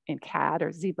in CAD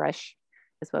or ZBrush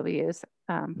is what we use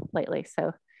lately.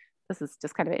 So this is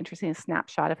just kind of an interesting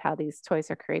snapshot of how these toys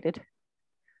are created.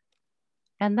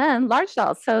 And then large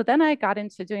dolls. So then I got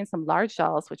into doing some large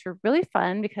dolls, which were really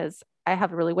fun because I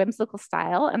have a really whimsical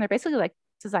style and they're basically like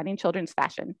designing children's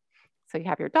fashion. So you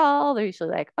have your doll, they're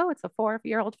usually like, oh, it's a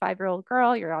 4-year-old, 5-year-old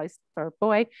girl, or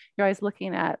boy, you're always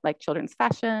looking at like children's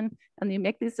fashion, and you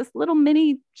make these just little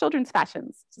mini children's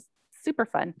fashions, just super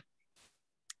fun.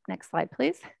 Next slide,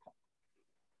 please.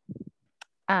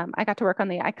 I got to work on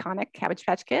the iconic Cabbage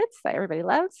Patch Kids that everybody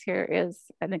loves. Here is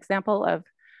an example of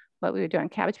what we would do on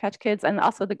Cabbage Patch Kids, and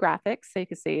also the graphics. So you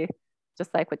can see,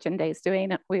 just like what Jinde is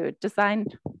doing, we would design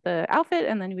the outfit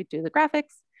and then we'd do the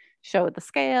graphics, show the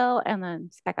scale, and then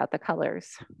spec out the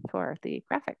colors for the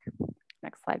graphic.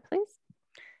 Next slide, please.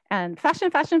 And fashion,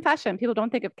 fashion, fashion. People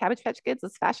don't think of Cabbage Patch Kids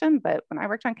as fashion, but when I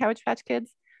worked on Cabbage Patch Kids,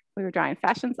 we were drawing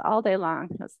fashions all day long.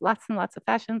 There's lots and lots of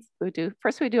fashions.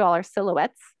 First we do all our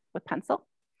silhouettes with pencil.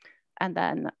 And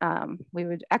then we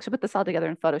would actually put this all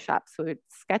together in Photoshop. So we would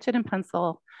sketch it in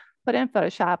pencil, put it in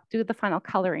Photoshop, do the final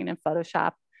coloring in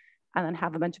Photoshop, and then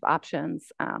have a bunch of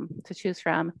options to choose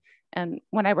from. And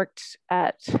when I worked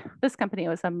at this company, it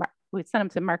was we'd send them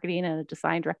to marketing and a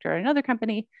design director at another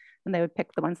company, and they would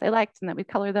pick the ones they liked, and then we'd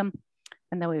color them,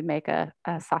 and then we'd make a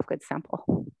soft goods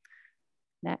sample.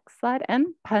 Next slide. And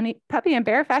puppy and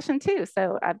bear fashion too.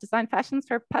 So I've designed fashions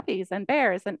for puppies and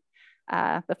bears, and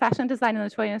the fashion design in the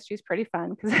toy industry is pretty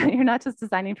fun because you're not just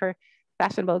designing for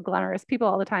fashionable, glamorous people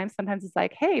all the time. Sometimes it's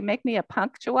like, hey, make me a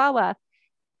punk chihuahua.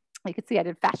 You could see I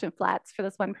did fashion flats for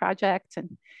this one project,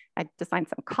 and I designed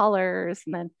some collars,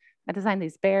 and then I designed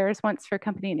these bears once for a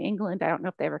company in England. I don't know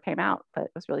if they ever came out, but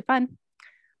it was really fun.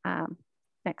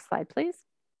 Next slide, please.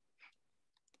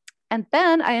 And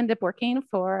then I ended up working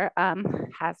for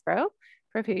Hasbro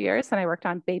for a few years, and I worked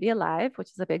on Baby Alive, which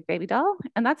is a big baby doll.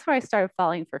 And that's where I started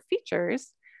falling for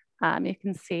features. You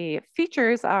can see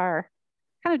features are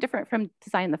kind of different from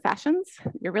designing the fashions.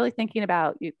 You're really thinking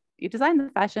about, you design the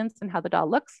fashions and how the doll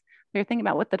looks, but you're thinking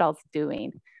about what the doll's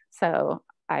doing. So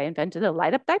I invented a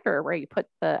light up diaper where you put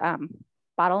the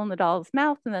bottle in the doll's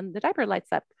mouth and then the diaper lights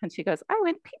up and she goes, I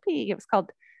went pee-pee. It was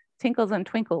called Tinkles and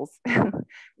Twinkles.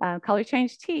 Color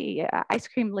change tea, ice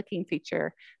cream licking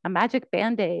feature, a magic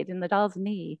Band-Aid in the doll's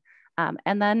knee.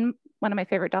 And then one of my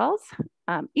favorite dolls,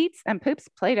 Eats and Poops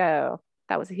Play-Doh.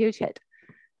 That was a huge hit.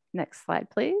 Next slide,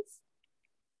 please.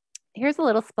 Here's a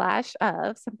little splash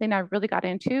of something I really got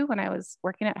into when I was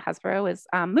working at Hasbro is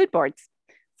mood boards.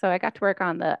 So I got to work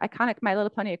on the iconic My Little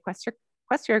Pony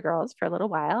Equestria girls for a little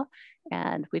while,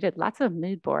 and we did lots of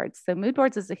mood boards. So mood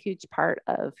boards is a huge part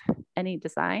of any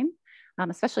design,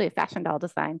 especially a fashion doll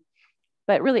design,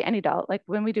 but really any doll. Like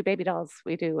when we do baby dolls,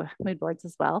 we do mood boards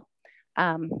as well.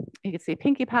 You can see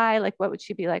Pinkie Pie, like what would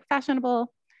she be like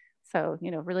fashionable? So,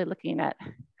 you know, really looking at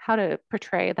how to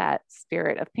portray that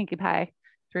spirit of Pinkie Pie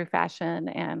through fashion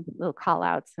and little call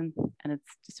outs. And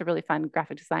it's just a really fun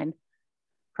graphic design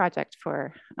project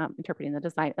for interpreting the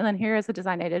design. And then here is a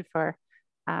design I did for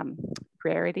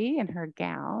Rarity in her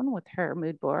gown with her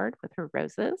mood board with her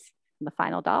roses and the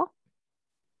final doll.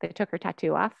 They took her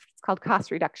tattoo off. It's called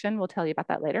cost reduction. We'll tell you about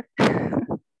that later.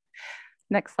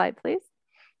 Next slide, please.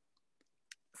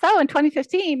 So in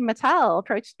 2015, Mattel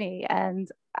approached me and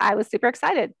I was super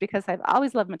excited because I've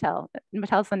always loved Mattel.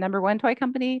 Mattel's the #1 toy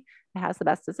company. It has the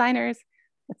best designers.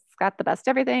 It's got the best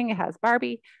everything. It has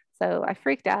Barbie. So I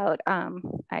freaked out.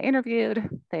 I interviewed.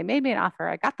 They made me an offer.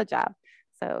 I got the job.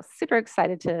 So super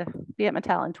excited to be at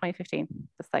Mattel in 2015,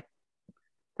 just like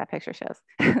that picture shows.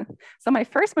 So my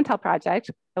first Mattel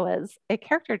project was a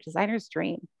character designer's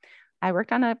dream. I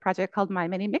worked on a project called My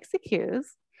Mini Mixie-Qs.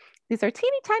 These are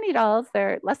teeny tiny dolls.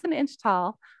 They're less than an inch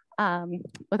tall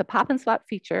with a pop and swap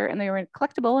feature. And they were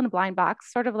collectible in a blind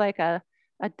box, sort of like a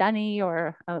Dunny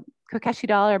or a Kokeshi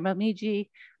doll or Momiji,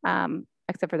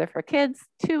 except for they're for kids.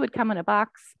 2 would come in a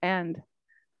box. And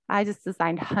I just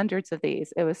designed hundreds of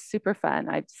these. It was super fun.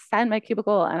 I sat in my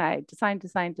cubicle and I designed.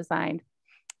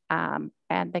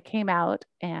 And they came out.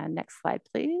 And next slide,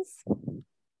 please.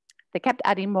 They kept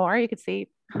adding more. You could see,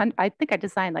 I think I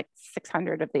designed like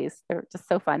 600 of these. They're just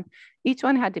so fun. Each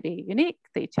one had to be unique.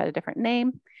 They each had a different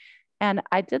name. And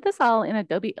I did this all in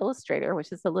Adobe Illustrator,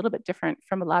 which is a little bit different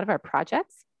from a lot of our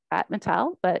projects at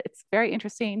Mattel, but it's very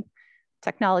interesting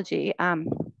technology.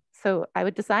 So I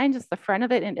would design just the front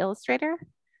of it in Illustrator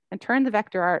and turn the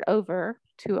vector art over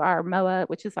to our MOA,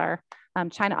 which is our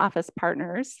China office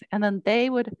partners. And then they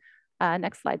would,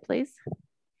 next slide, please.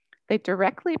 They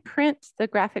directly print the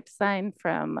graphic design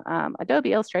from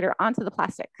Adobe Illustrator onto the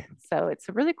plastic. So it's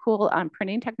a really cool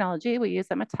printing technology we use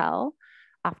at Mattel.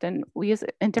 Often we use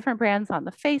it in different brands on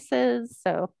the faces.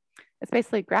 So it's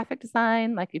basically graphic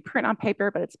design, like you print on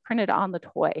paper, but it's printed on the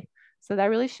toy. So that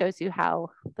really shows you how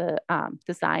the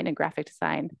design and graphic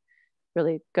design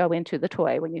really go into the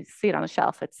toy. When you see it on the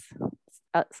shelf, it's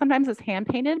sometimes it's hand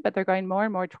painted, but they're going more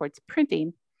and more towards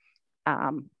printing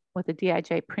with the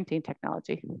DIJ printing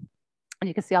technology. And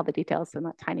you can see all the details in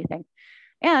that tiny thing.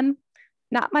 And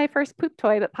not my first poop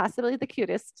toy, but possibly the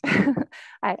cutest.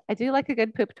 I do like a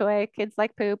good poop toy. Kids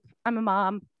like poop. I'm a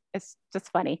mom. It's just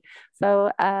funny.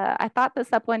 So I thought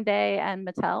this up one day and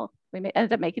Mattel,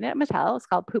 ended up making it at Mattel. It's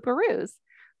called Pooparoos.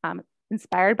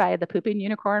 Inspired by the pooping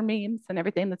unicorn memes and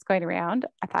everything that's going around.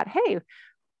 I thought, hey,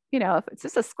 you know, if it's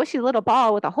just a squishy little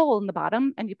ball with a hole in the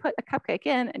bottom and you put a cupcake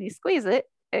in and you squeeze it,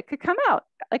 it could come out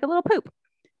like a little poop.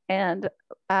 And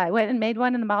I went and made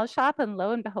one in the model shop and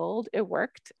lo and behold, it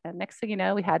worked. And next thing you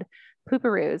know, we had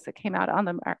Pooparoos that came out on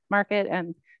the market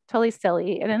and totally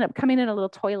silly. It ended up coming in a little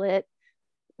toilet,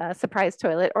 a surprise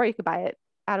toilet, or you could buy it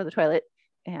out of the toilet.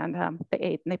 And they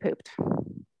ate and they pooped.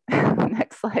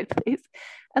 Next slide, please.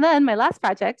 And then my last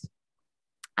project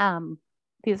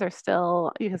these are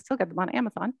still, you can still get them on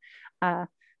Amazon.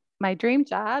 My dream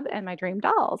job and my dream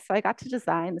dolls. So I got to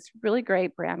design this really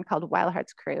great brand called Wild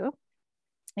Hearts Crew.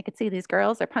 I could see these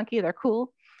girls, they're punky, they're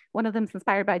cool. One of them's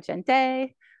inspired by Jen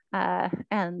Day.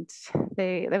 And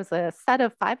there was a set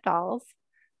of 5 dolls.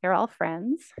 They're all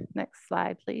friends. Next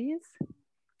slide, please.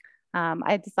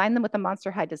 I designed them with a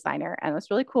Monster High designer, and it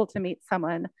was really cool to meet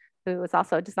someone who was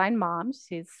also a design mom.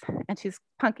 She's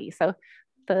punky. So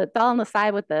the doll on the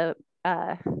side with the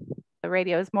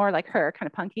radio is more like her, kind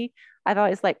of punky. I've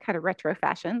always liked kind of retro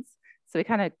fashions. So we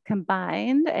kind of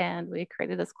combined and we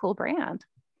created this cool brand.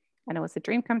 And it was a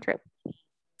dream come true.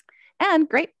 And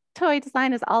great toy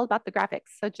design is all about the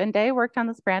graphics. So Jen Day worked on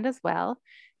this brand as well.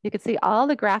 You can see all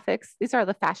the graphics. These are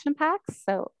the fashion packs.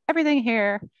 So everything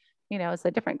here, you know, is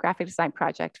a different graphic design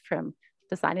project, from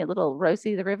designing a little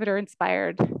Rosie the Riveter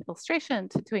inspired illustration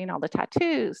to doing all the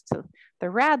tattoos, to the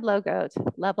RAD logo, to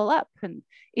Level Up, and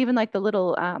even like the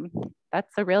little,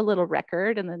 that's a real little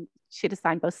record. And then she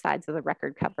designed both sides of the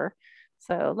record cover.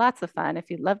 So lots of fun.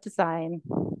 If you love design,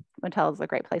 Mattel is a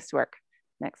great place to work.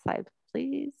 Next slide,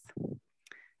 please.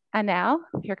 And now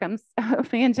here comes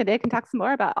me and Jen Day can talk some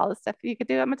more about all the stuff you could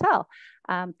do at Mattel.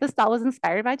 This doll was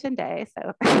inspired by Jen Day.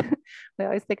 So we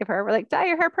always think of her. We're like, dye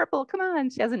your hair purple. Come on.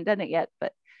 She hasn't done it yet,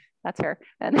 but that's her.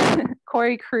 And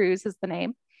Corey Cruz is the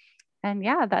name. And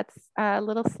yeah, that's a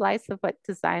little slice of what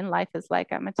design life is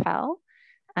like at Mattel.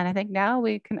 And I think now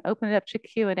we can open it up to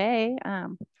Q&A.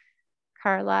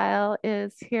 Carlisle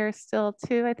is here still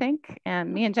too, I think.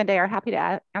 And me and Jen Day are happy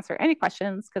to answer any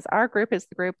questions, because our group is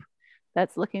the group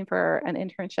that's looking for an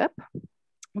internship.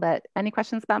 But any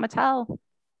questions about Mattel,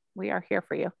 we are here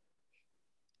for you.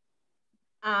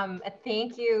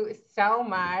 Thank you so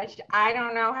much. I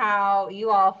don't know how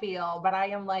you all feel, but I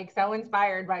am like so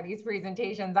inspired by these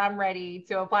presentations. I'm ready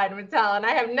to apply to Mattel, and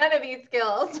I have none of these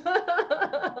skills.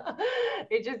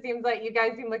 It just seems like you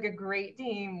guys seem like a great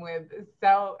team with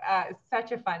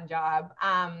such a fun job.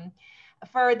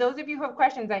 For those of you who have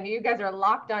questions, I know you guys are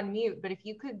locked on mute, but if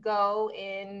you could go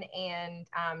in and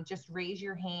just raise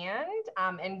your hand,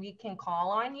 and we can call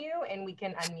on you and we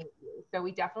can unmute you. So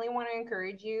we definitely want to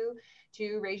encourage you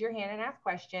to raise your hand and ask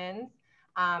questions.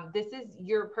 This is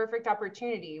your perfect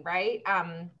opportunity, right?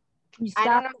 Can you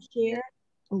stop the share?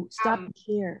 Oh, stop the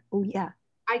share. Oh, yeah.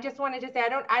 I just wanted to say,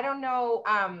 I don't know,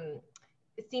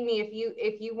 Simi,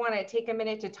 if you want to take a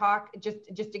minute to talk, just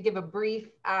to give a brief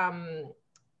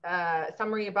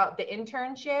summary about the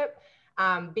internship,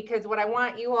 because what I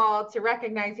want you all to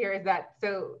recognize here is that,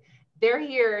 so they're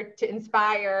here to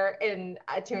inspire and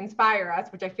to inspire us,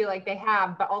 which I feel like they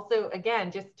have, but also, again,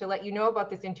 just to let you know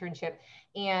about this internship.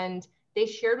 And they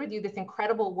shared with you this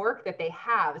incredible work that they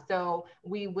have. So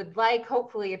we would like,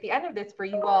 hopefully at the end of this, for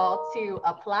you all to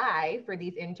apply for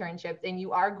these internships, and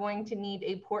you are going to need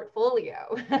a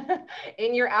portfolio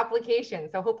in your application.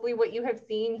 So hopefully what you have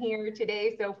seen here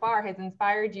today so far has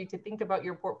inspired you to think about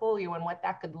your portfolio and what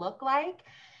that could look like.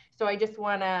 So I just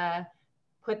wanna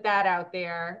put that out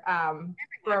there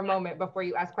for a moment before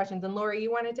you ask questions. And Lori,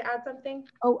 you wanted to add something?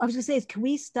 Oh, I was gonna say, can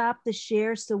we stop the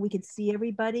share so we could see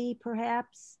everybody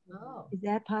perhaps? Oh. Is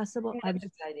that possible? That's a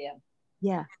good idea.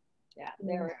 Yeah. Yeah,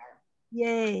 there we are.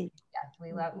 Yay. Yes,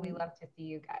 we love to see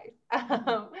you guys.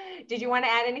 Did you want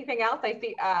to add anything else? I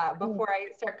see before I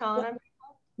start calling them.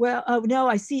 Well, no,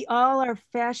 I see all our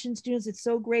fashion students. It's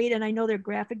so great. And I know they're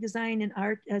graphic design and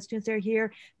art students are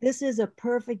here. This is a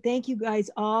perfect, thank you guys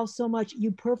all so much.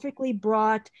 You perfectly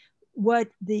brought what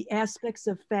the aspects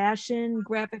of fashion,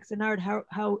 graphics, and art,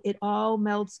 how it all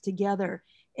melds together.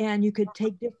 And you could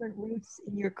take different routes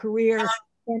in your career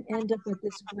and end up at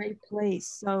this great place.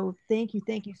 So thank you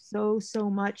so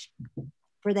much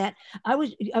for that.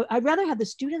 I'd rather have the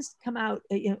students come out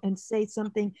and say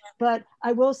something, but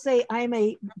I will say I'm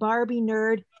a Barbie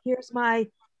nerd. Here's my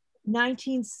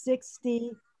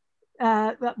 1960,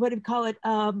 what do you call it?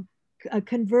 A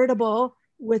convertible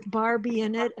with Barbie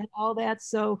in it and all that.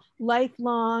 So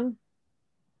lifelong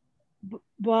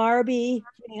Barbie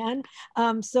fan.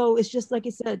 So it's just like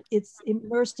I said, it's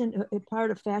immersed in a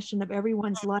part of fashion of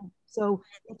everyone's life. So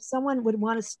if someone would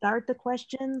want to start the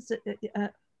questions,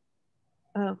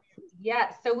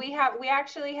 yeah, so we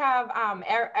actually have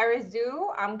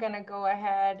Arizu. I'm gonna go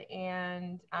ahead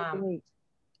and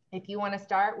if you want to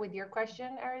start with your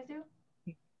question, Arizu.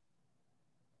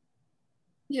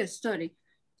 Yes, sorry.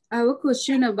 I have a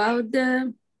question about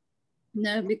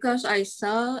because I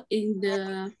saw in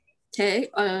the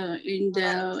in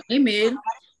the email,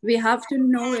 we have to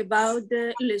know about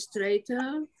the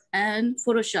Illustrator and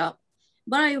Photoshop.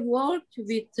 But I worked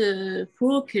with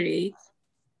Procreate.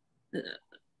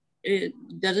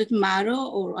 Does it matter,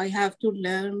 or I have to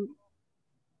learn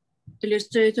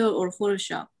Illustrator or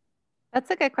Photoshop? That's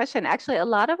a good question. Actually, a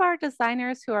lot of our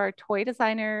designers who are toy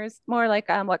designers, more like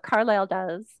what Carlisle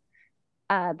does,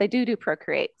 they do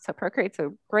Procreate. So Procreate's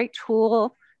a great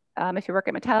tool. If you work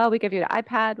at Mattel, we give you an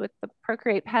iPad with the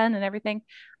Procreate pen and everything.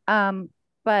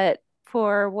 But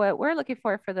for what we're looking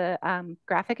for the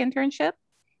graphic internship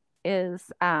is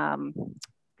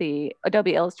the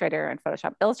Adobe Illustrator and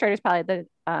Photoshop. Illustrator is probably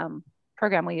the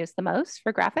program we use the most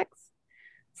for graphics.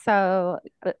 So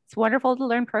it's wonderful to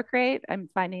learn Procreate. I'm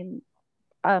finding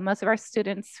most of our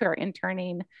students who are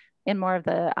interning in more of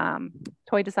the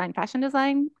toy design, fashion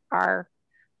design are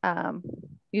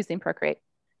using Procreate.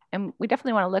 And we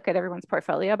definitely want to look at everyone's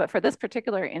portfolio, but for this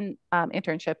particular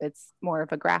internship, it's more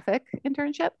of a graphic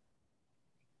internship.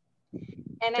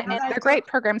 And they're great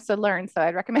programs to learn, so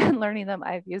I'd recommend learning them.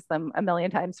 I've used them a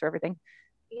million times for everything.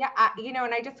 Yeah, you know,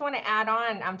 and I just want to add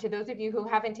on to those of you who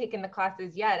haven't taken the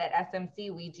classes yet at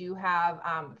SMC, we do have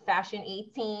Fashion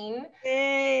 18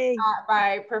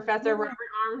 by Professor Robert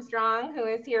Armstrong, who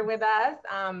is here with us.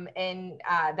 And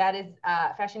that is,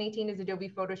 Fashion 18 is Adobe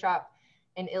Photoshop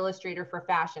and Illustrator for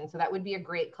fashion. So that would be a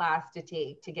great class to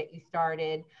take to get you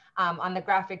started. On the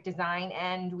graphic design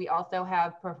end, we also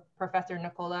have Professor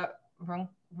Nicola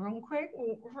Ruinkwik.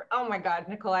 Oh my God,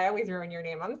 Nicole, I always ruin your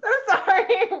name. I'm so sorry.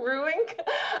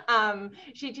 Ruink.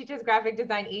 She teaches graphic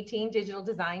design 18 digital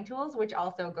design tools, which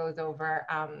also goes over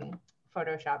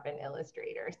Photoshop and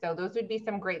Illustrator. So those would be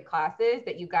some great classes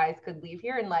that you guys could leave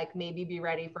here and like maybe be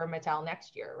ready for Mattel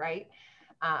next year, right?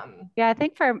 Yeah, I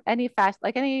think for any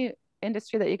like any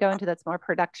industry that you go into that's more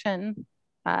production,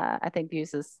 I think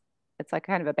it's like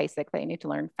kind of a basic that you need to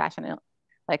learn fashion.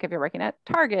 Like if you're working at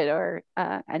Target or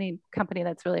any company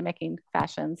that's really making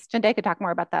fashions. Jinde could talk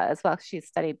more about that as well. She's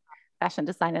studied fashion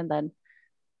design and then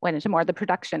went into more of the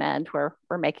production end where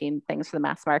we're making things for the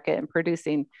mass market and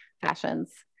producing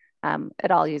fashions.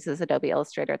 It all uses Adobe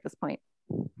Illustrator at this point.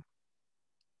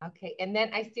 Okay, and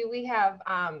then I see we have,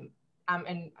 and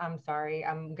I'm sorry,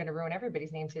 I'm gonna ruin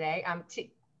everybody's name today.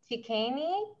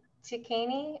 Tikani,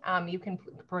 you can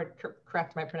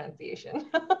correct my pronunciation.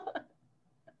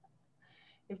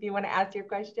 If you want to ask your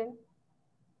question,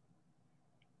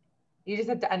 you just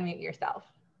have to unmute yourself.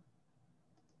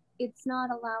 It's not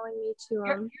allowing me to.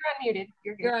 You're unmuted.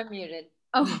 You're unmuted.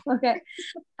 Oh, okay.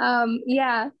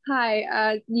 Yeah.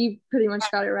 Hi. You pretty much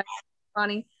got it right,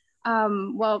 Ronnie.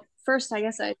 Well, first, I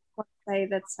guess I want to say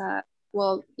that's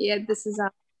well, yeah.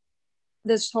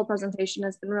 This whole presentation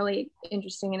has been really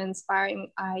interesting and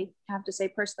inspiring. I have to say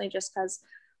personally, just because.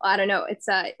 I don't know. It's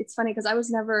funny because I was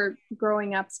never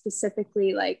growing up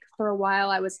specifically, like for a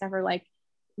while, I was never like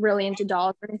really into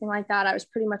dolls or anything like that. I was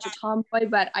pretty much a tomboy,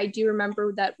 but I do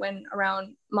remember that when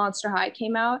around Monster High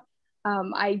came out,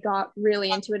 I got really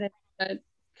into it and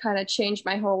kind of changed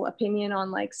my whole opinion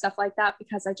on like stuff like that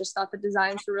because I just thought the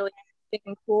designs were really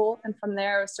cool. And from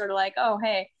there, it was sort of like, oh,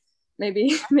 hey,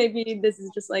 maybe this is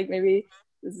just like, maybe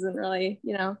this isn't really,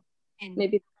 you know,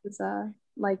 maybe this is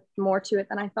like more to it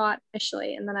than I thought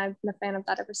initially. And then I've been a fan of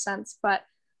that ever since. But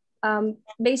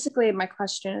basically my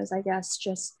question is, I guess,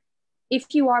 just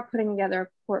if you are putting together a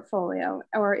portfolio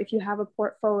or if you have a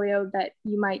portfolio that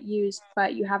you might use,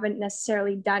 but you haven't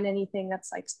necessarily done anything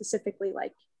that's like specifically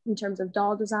like in terms of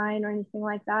doll design or anything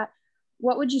like that,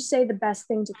 what would you say the best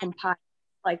thing to compile?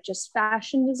 Like just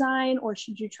fashion design, or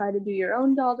should you try to do your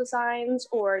own doll designs?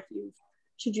 Or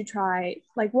should you try,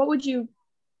 like, what would you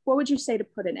say to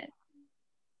put in it?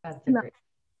 That's a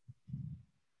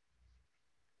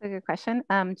good question.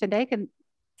 Jinde can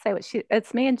say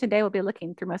it's me and Jinde will be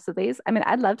looking through most of these. I mean,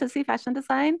 I'd love to see fashion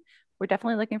design. We're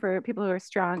definitely looking for people who are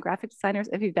strong graphic designers.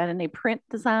 If you've done any print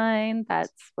design,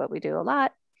 that's what we do a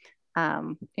lot.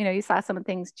 You know, you saw some of the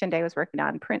things Jinde was working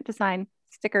on, print design,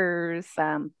 stickers,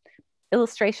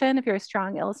 illustration, if you're a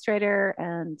strong illustrator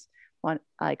and want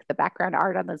like the background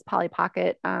art on those Polly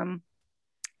Pocket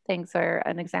things are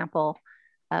an example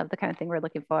of the kind of thing we're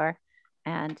looking for.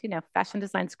 And, you know, fashion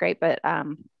design's great, but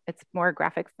it's more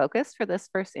graphic focused for this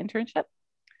first internship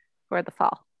for the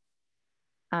fall.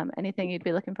 Anything you'd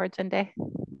be looking for, Jinde?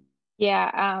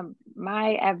 Yeah,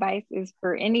 my advice is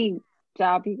for any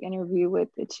job you interview with,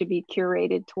 it should be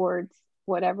curated towards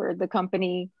whatever the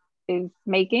company is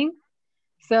making.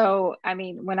 So, I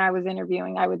mean, when I was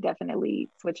interviewing, I would definitely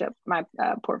switch up my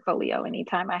portfolio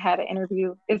anytime I had an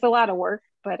interview. It's a lot of work,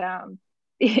 but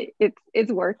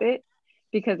it's worth it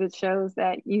because it shows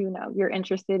that, you know, you're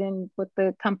interested in what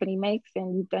the company makes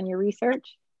and you've done your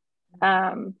research.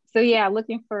 So yeah,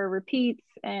 looking for repeats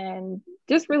and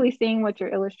just really seeing what your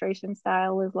illustration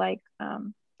style is like.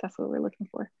 That's what we're looking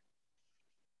for.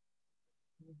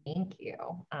 Thank you.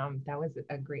 That was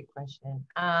a great question.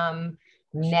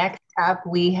 Next up,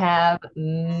 we have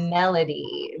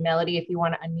Melody. Melody, if you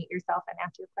want to unmute yourself and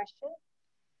ask your question.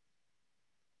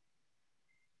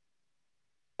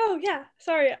 Oh yeah,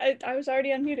 sorry, I was already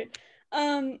unmuted.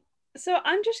 So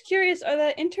I'm just curious, are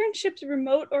the internships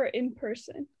remote or in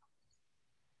person?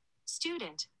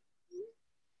 Student.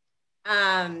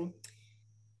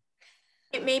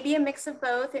 It may be a mix of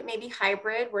both. It may be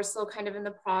hybrid. We're still kind of in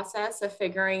the process of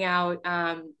figuring out,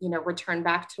 return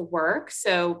back to work.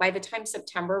 So by the time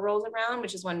September rolls around,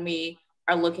 which is when we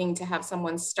are looking to have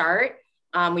someone start,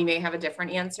 we may have a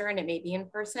different answer and it may be in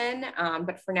person.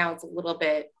 But for now, it's a little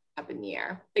bit up in the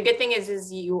air. The good thing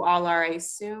is you all are, I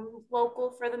assume,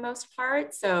 local for the most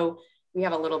part. So we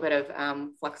have a little bit of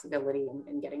flexibility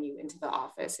in getting you into the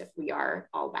office if we are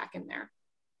all back in there.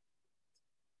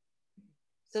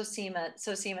 So Seema,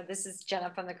 this is Jenna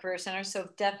from the Career Center. So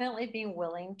definitely be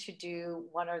willing to do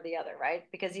one or the other, right?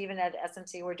 Because even at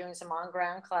SMC, we're doing some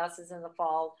on-ground classes in the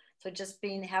fall. So just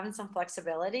having some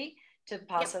flexibility to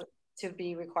to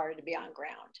be required to be on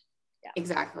ground. Yeah.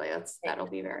 Exactly. That'll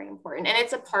be very important. And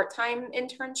it's a part-time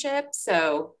internship.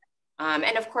 So,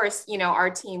 and of course, our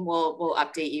team will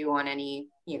update you on any,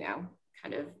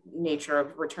 kind of nature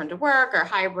of return to work or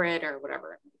hybrid or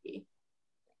whatever it may be.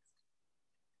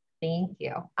 Thank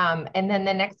you. And then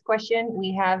the next question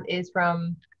we have is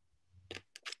from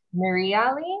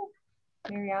Mariali.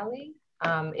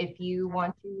 If you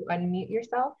want to unmute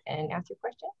yourself and ask your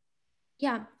question.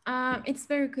 Yeah, it's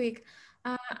very quick.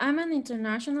 I'm an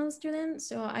international student,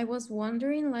 so I was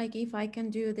wondering if I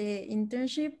can do the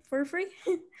internship for free,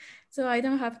 so I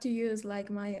don't have to use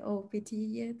my OPT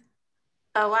yet.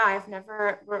 Oh, wow, I've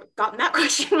never gotten that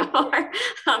question before.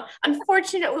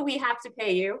 Unfortunately, we have to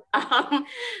pay you.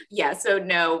 Yeah, so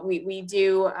no, we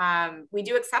do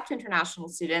accept international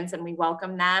students and we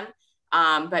welcome them,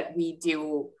 but we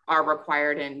are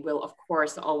required and will, of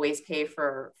course, always pay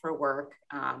for work.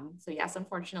 So yes,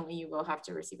 unfortunately, you will have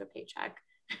to receive a paycheck.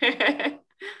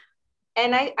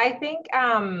 And I think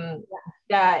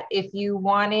that if you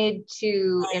wanted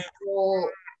to enroll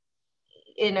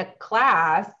in a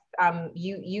class,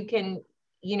 you can,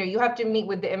 you have to meet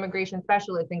with the immigration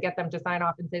specialist and get them to sign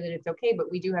off and say that it's okay,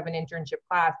 but we do have an internship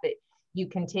class that you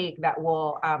can take that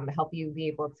will help you be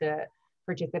able to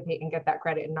participate and get that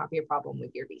credit and not be a problem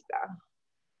with your visa.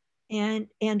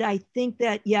 And I think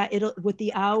that, yeah, with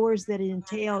the hours that it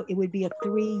entail, it would be a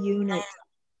 3-unit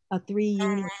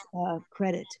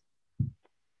credit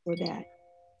for that.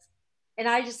 And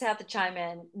I just have to chime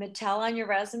in, Mattel on your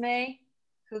resume,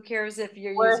 who cares if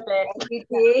you're worth using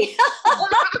it.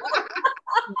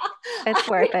 It's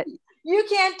worth it. You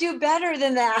can't do better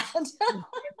than that.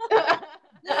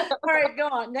 All right, go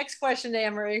on. Next question,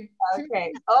 Anne-Marie.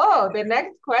 Okay. Oh, the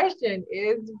next question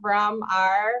is from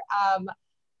our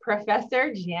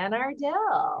Professor Jan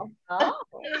Ardell. Oh,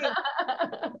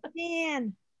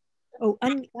 Jan. Oh,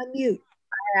 unmute.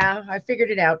 Yeah, I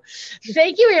figured it out.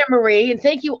 Thank you, Anne-Marie, and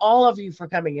thank you all of you for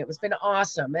coming. It's been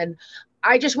awesome. And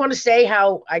I just want to say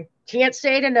how I can't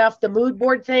say it enough. The mood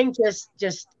board thing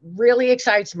just really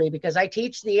excites me because I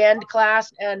teach the end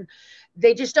class and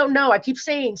they just don't know. I keep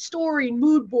saying story,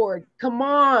 mood board. Come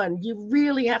on. You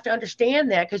really have to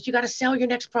understand that because you got to sell your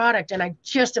next product. And I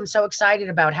just am so excited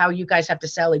about how you guys have to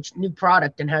sell each new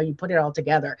product and how you put it all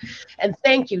together. And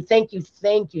thank you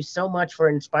so much for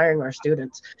inspiring our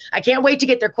students. I can't wait to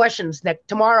get their questions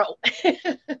tomorrow.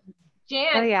 Jan,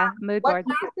 oh yeah, mood what boards.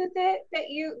 class is it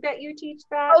that you teach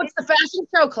that? Oh, it's the fashion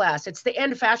show class. It's the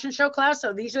end fashion show class.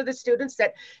 So these are the students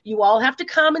that you all have to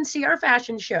come and see our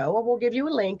fashion show, or we'll give you a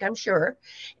link, I'm sure.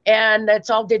 And it's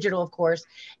all digital, of course.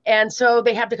 And so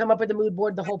they have to come up with a mood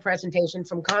board, the whole presentation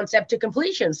from concept to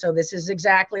completion. So this is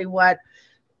exactly what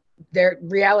their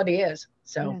reality is.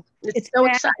 So yeah. It's so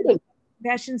exciting.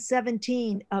 Fashion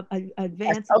 17 of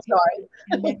advanced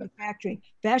in manufacturing.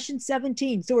 Fashion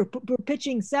 17. So we're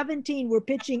pitching 17. We're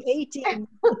pitching 18.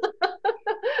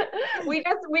 we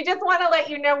just want to let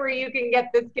you know where you can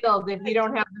get the skills if you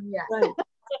don't have them yet. Right.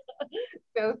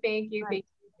 So thank you,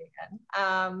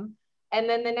 Dan. And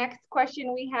then the next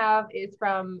question we have is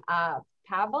from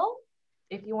Pavel.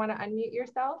 If you want to unmute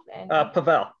yourself and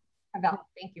Pavel. Pavel,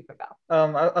 thank you, Pavel.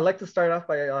 I'd like to start off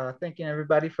by thanking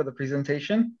everybody for the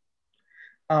presentation.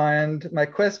 And my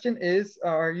question is,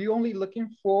 are you only looking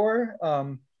for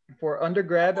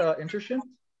undergrad internships?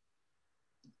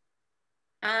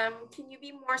 Can you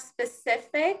be more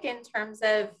specific in terms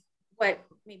of what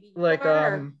maybe you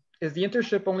is the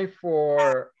internship only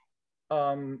for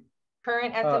current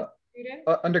student?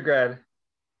 Undergrad?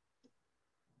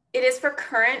 It is for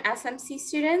current SMC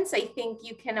students. I think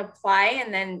you can apply,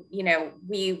 and then, you know,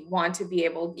 we want to be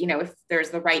able, you know, if there's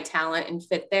the right talent and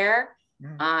fit there, you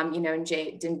know, and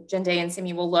Jende and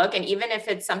Simi will look. And even if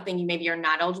it's something you maybe are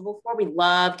not eligible for, we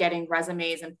love getting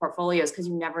resumes and portfolios because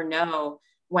you never know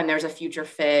when there's a future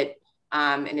fit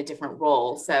in a different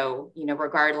role. So, you know,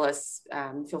 regardless,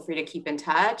 feel free to keep in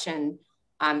touch and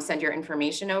send your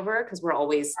information over because we're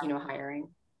always, you know, hiring.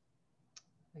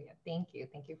 Yeah, thank you.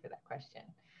 Thank you for that question.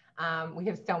 We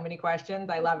have so many questions.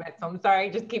 I love it. So I'm sorry,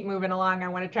 just keep moving along. I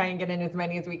want to try and get in as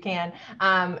many as we can.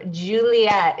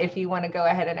 Juliet, if you want to go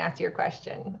ahead and ask your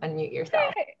question, unmute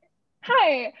yourself.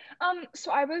 Hi.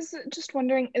 So I was just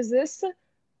wondering, is this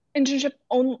internship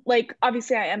only, like,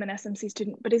 obviously I am an SMC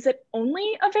student, but is it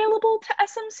only available to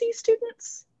SMC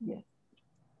students? Yes.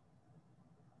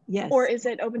 Yes. Or is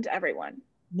it open to everyone?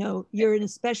 No, you're in a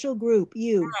special group,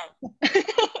 you.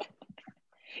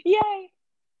 Yay.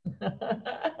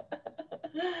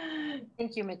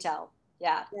 Thank you, Mattel.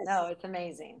 Yeah, yes. No, it's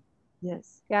amazing.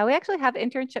 Yes. Yeah, we actually have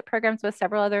internship programs with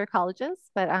several other colleges,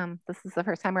 but this is the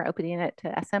first time we're opening it to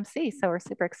SMC. So we're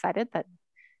super excited that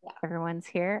everyone's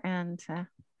here, and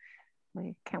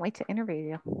we can't wait to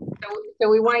interview you. So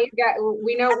we want you guys,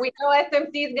 we know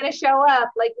SMC is going to show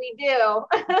up like we do.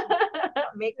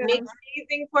 make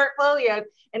amazing portfolios.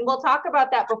 And we'll talk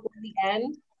about that before the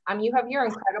end. You have your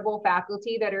incredible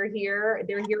faculty that are here.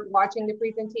 They're here watching the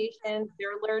presentation.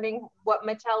 They're learning what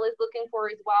Mattel is looking for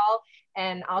as well.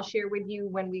 And I'll share with you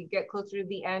when we get closer to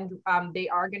the end, they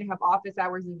are going to have office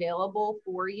hours available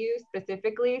for you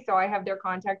specifically. So I have their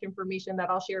contact information that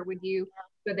I'll share with you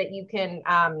so that you can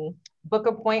book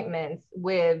appointments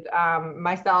with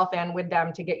myself and with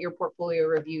them to get your portfolio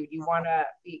reviewed. You want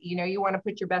to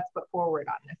put your best foot forward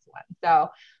on this one. So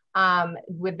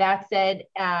with that said,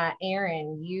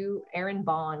 Erin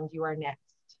Bond, you are next.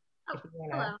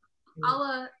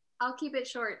 Hello. I'll keep it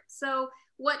short. So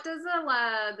what does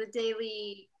the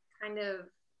daily kind of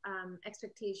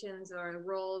expectations or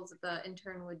roles the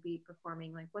intern would be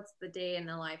performing? Like, what's the day in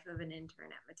the life of an intern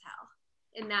at Mattel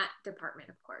in that department,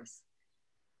 of course?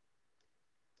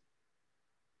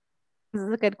 This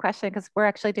is a good question because we're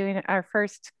actually doing our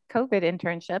first COVID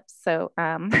internships. So,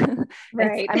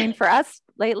 right. I mean, for us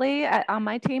lately on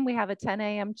my team, we have a 10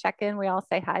 a.m. check-in. We all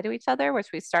say hi to each other, which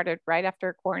we started right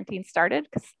after quarantine started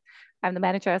because I'm the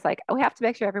manager. I was like, oh, we have to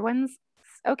make sure everyone's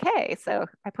okay. So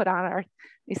I put on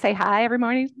we say hi every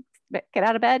morning, get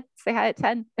out of bed, say hi at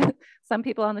 10. Some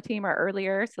people on the team are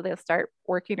earlier, so they'll start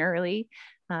working early.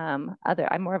 I'm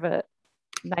more of a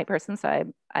night person,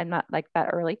 so I'm not like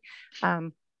that early.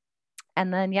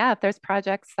 And then, yeah, if there's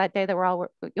projects that day that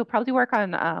you'll probably work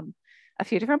on a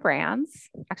few different brands,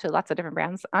 actually lots of different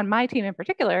brands. On my team in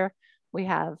particular, we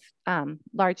have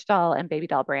large doll and baby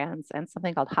doll brands and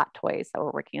something called Hot Toys that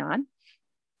we're working on.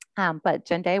 But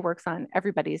Jende works on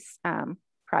everybody's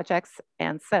projects.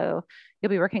 And so you'll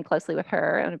be working closely with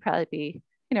her and it'll probably be,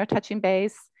 touching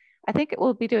base. I think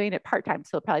we'll be doing it part-time.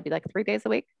 So it'll probably be like 3 days a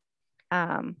week.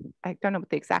 I don't know what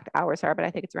the exact hours are, but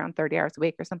I think it's around 30 hours a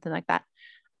week or something like that.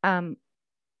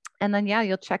 And then, yeah,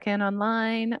 you'll check in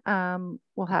online.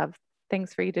 We'll have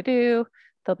things for you to do.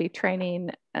 There'll be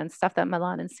training and stuff that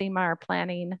Milan and Seema are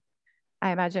planning,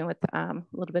 I imagine, with a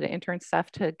little bit of intern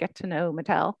stuff to get to know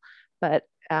Mattel. But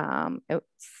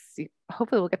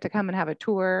hopefully we'll get to come and have a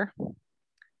tour.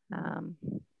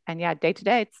 And yeah, day to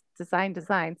day, it's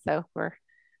design. So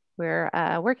we're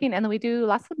working, and then we do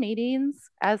lots of meetings.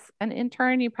 As an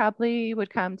intern, you probably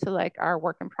would come to like our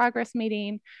work in progress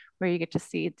meeting where you get to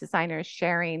see designers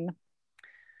sharing.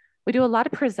 We do a lot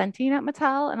of presenting at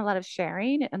Mattel and a lot of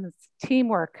sharing, and it's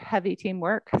teamwork, heavy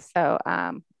teamwork. So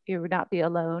you would not be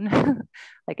alone.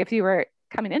 Like if you were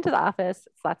coming into the office,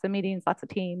 it's lots of meetings, lots of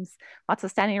teams, lots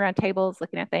of standing around tables,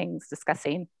 looking at things,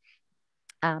 discussing.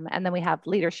 And then we have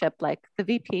leadership, like the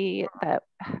VP that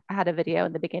had a video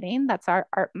in the beginning. That's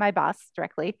my boss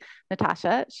directly,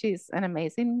 Natasha. She's an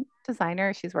amazing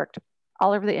designer. She's worked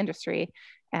all over the industry,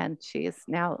 and she's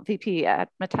now VP at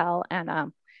Mattel.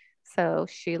 And so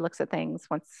she looks at things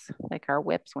like our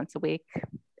whips once a week.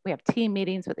 We have team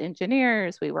meetings with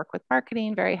engineers. We work with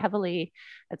marketing very heavily.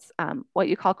 It's what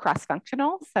you call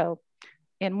cross-functional. So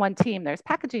in one team, there's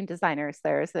packaging designers,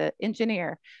 there's an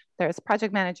engineer, there's a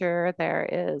project manager, there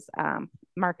is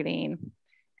marketing,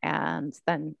 and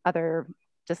then other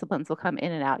disciplines will come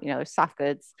in and out. There's soft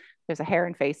goods, there's a hair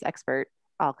and face expert,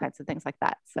 all kinds of things like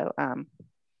that. So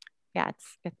yeah,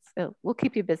 we'll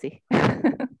keep you busy.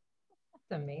 That's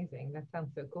amazing. That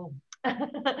sounds so cool.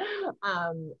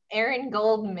 Erin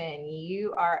Goldman,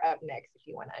 you are up next if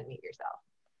you want to unmute yourself.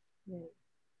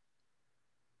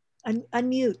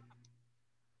 Unmute.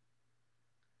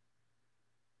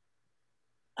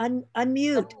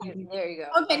 Unmute. There you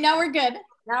go. Okay, now we're good.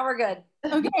 Now we're good.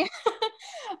 Okay.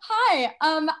 Hi.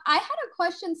 I had a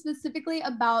question specifically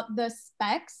about the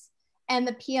specs and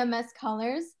the PMS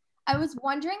colors. I was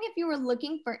wondering if you were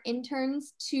looking for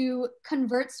interns to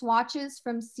convert swatches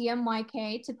from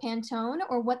CMYK to Pantone,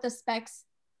 or what the specs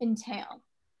entail.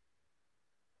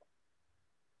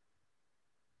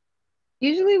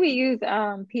 Usually we use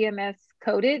PMS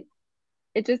coded.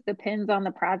 It just depends on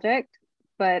the project,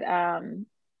 but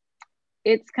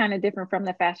it's kind of different from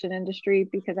the fashion industry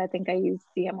because I think I use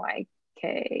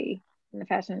CMYK in the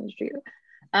fashion industry.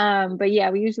 But yeah,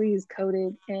 we usually use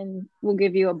coded, and we'll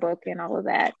give you a book and all of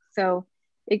that. So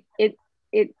it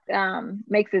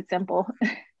makes it simple.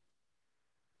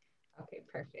 Okay,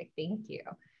 perfect. Thank you.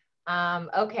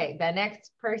 Okay, the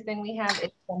next person we have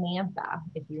is Samantha.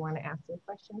 If you want to ask your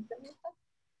question, Samantha.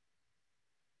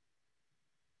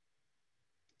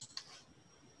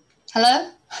 Hello?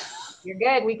 You're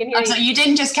good. We can hear you. So you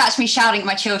didn't just catch me shouting at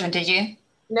my children, did you?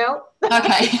 No.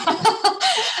 Okay.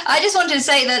 I just wanted to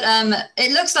say that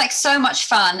it looks like so much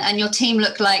fun, and your team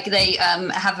look like they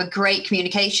have a great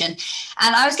communication.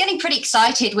 And I was getting pretty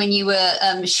excited when you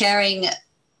were sharing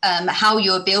how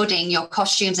you were building your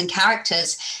costumes and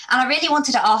characters. And I really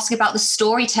wanted to ask about the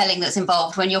storytelling that's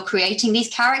involved when you're creating these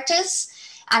characters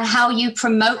and how you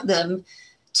promote them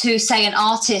to, say, an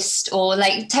artist, or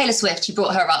like Taylor Swift, you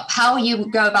brought her up, how you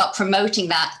go about promoting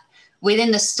that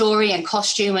within the story and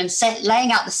costume and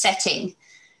laying out the setting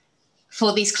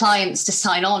for these clients to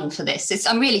sign on for this.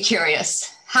 I'm really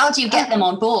curious. How do you get them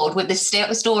on board with this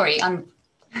story?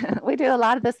 We do a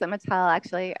lot of this at Mattel,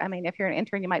 actually. I mean, if you're an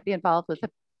intern, you might be involved with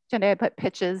Janae put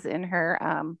pitches in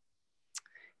her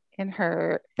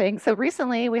thing. So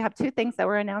recently we have two things that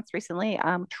were announced recently.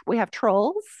 We have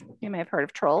Trolls. You may have heard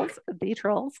of Trolls, the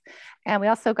Trolls. And we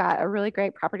also got a really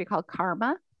great property called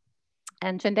Karma.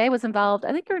 And Janae was involved.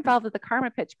 I think you're involved with the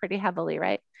Karma pitch pretty heavily,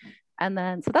 right? And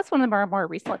then, so that's one of the more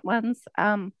recent ones,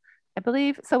 I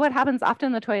believe. So what happens often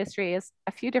in the toy industry is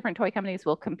a few different toy companies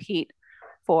will compete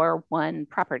for one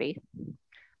property.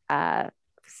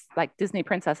 Like Disney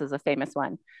Princess is a famous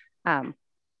one.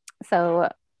 So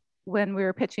when we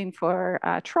were pitching for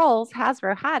Trolls,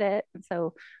 Hasbro had it. And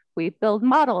so we build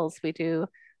models, we do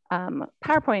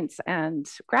PowerPoints and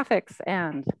graphics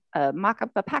and mock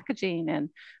up the packaging and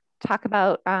talk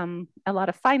about a lot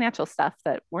of financial stuff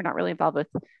that we're not really involved with.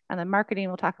 And then marketing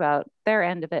will talk about their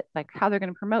end of it, like how they're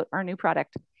going to promote our new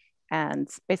product. And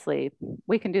basically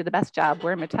we can do the best job.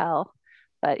 We're Mattel,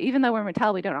 but even though we're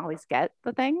Mattel, we don't always get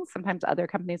the things. Sometimes other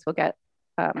companies will get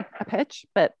a pitch,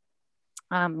 but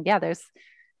yeah, there's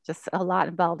just a lot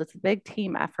involved. It's a big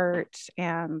team effort.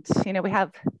 And, you know, we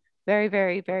have very,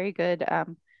 very, very good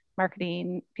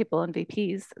marketing people and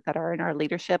VPs that are in our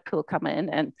leadership who will come in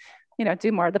and, you know,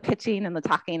 do more of the pitching and the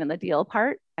talking and the deal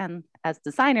part. And as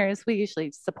designers, we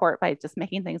usually support by just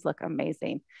making things look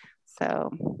amazing. So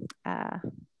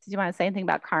did you want to say anything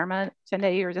about Karma?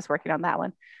 Jenda, you were just working on that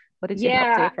one. What did you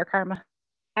help do for Karma?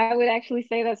 I would actually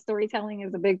say that storytelling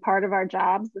is a big part of our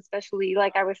jobs, especially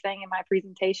like I was saying in my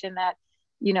presentation that,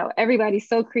 you know, everybody's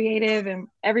so creative and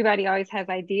everybody always has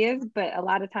ideas, but a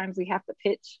lot of times we have to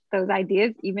pitch those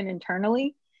ideas even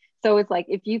internally. So it's like,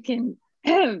 if you can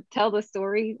tell the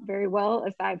story very well,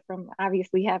 aside from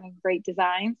obviously having great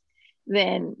designs,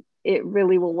 then it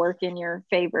really will work in your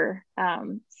favor.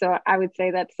 So I would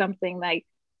say that's something like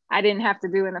I didn't have to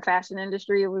do in the fashion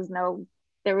industry. There was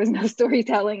no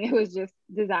storytelling. It was just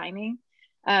designing.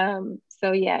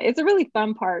 So yeah, it's a really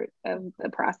fun part of the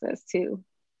process too.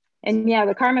 And yeah,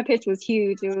 the Karma pitch was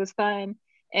huge. It was fun.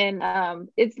 And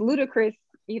it's Ludacris,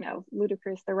 you know,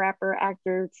 Ludacris, the rapper,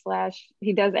 actor /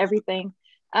 he does everything.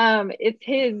 It's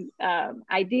his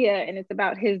idea, and it's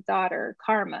about his daughter,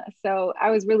 Karma. So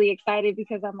I was really excited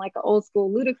because I'm like an old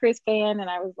school Ludacris fan. And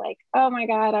I was like, oh my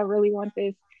God, I really want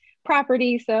this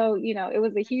property. So, you know, it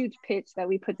was a huge pitch that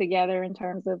we put together in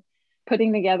terms of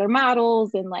putting together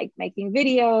models and like making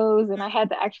videos. And I had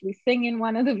to actually sing in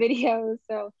one of the videos.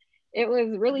 So it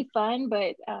was really fun,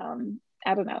 but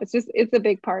I don't know. It's a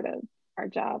big part of our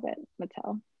job at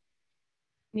Mattel.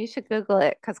 You should Google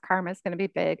it because Karma is going to be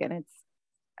big, and it's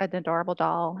an adorable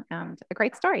doll and a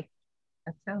great story.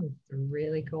 That sounds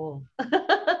really cool.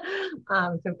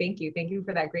 So thank you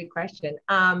for that great question.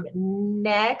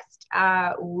 Next,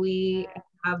 we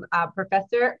have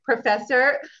Professor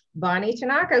Bonnie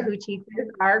Tanaka, who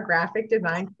teaches our graphic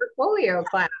design portfolio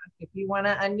class. If you want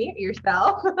to unmute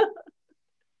yourself.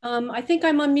 I think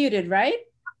I'm unmuted, right?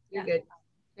 You're good.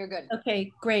 You're good.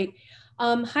 Okay, great.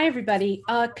 Hi, everybody.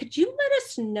 Could you let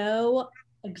us know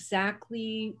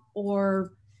exactly,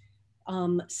 or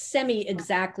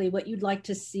exactly what you'd like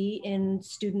to see in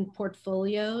student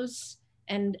portfolios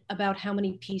and about how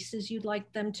many pieces you'd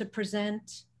like them to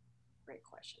present? Great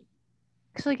question.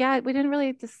 Actually, yeah, we didn't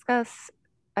really discuss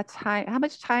a time. How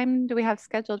much time do we have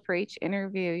scheduled for each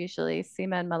interview? Usually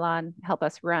Seema and Milan help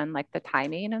us run like the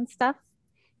timing and stuff.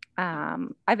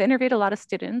 I've interviewed a lot of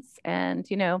students, and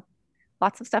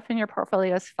lots of stuff in your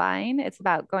portfolio is fine. It's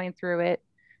about going through it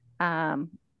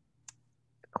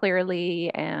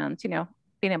clearly and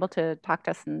being able to talk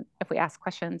to us, and if we ask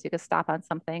questions you could stop on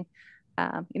something.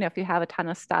 If you have a ton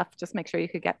of stuff, just make sure you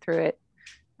could get through it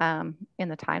in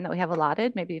the time that we have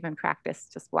allotted, maybe even practice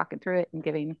just walking through it and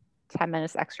giving 10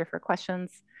 minutes extra for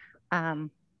questions. And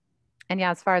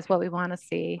yeah, as far as what we want to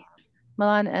see,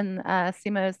 Milan and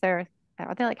Seema,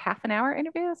 are they like half an hour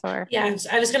interviews or? Yeah,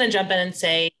 I was going to jump in and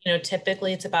say,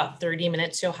 typically it's about 30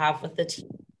 minutes you'll have with the team.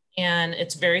 And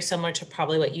it's very similar to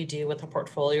probably what you do with a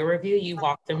portfolio review. You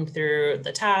walk them through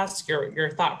the task, your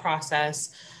thought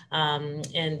process,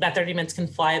 and that 30 minutes can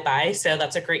fly by. So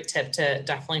that's a great tip to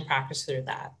definitely practice through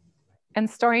that. And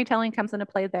storytelling comes into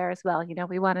play there as well.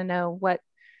 We want to know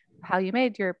how you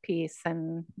made your piece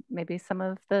and maybe some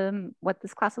of what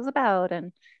this class was about,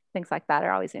 and things like that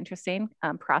are always interesting.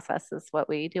 Process is what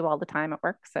we do all the time at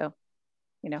work. So,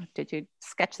 did you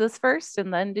sketch this first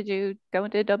and then did you go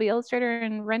into Adobe Illustrator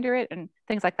and render it? And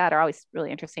things like that are always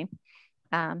really interesting.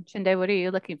 Shinde, what are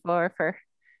you looking for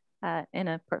in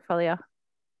a portfolio?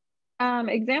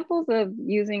 Examples of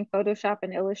using Photoshop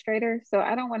and Illustrator. So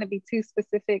I don't want to be too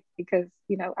specific because,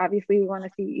 obviously we want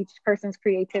to see each person's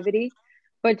creativity,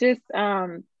 but just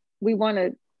we want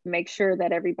to make sure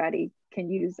that everybody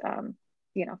can use,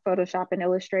 Photoshop and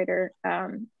Illustrator.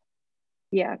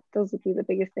 Yeah, those would be the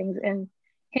biggest things. And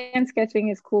hand sketching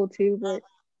is cool too, but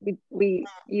we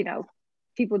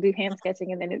people do hand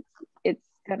sketching and then it's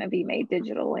going to be made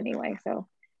digital anyway. So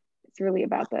it's really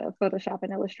about the Photoshop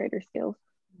and Illustrator skills.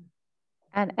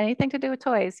 And anything to do with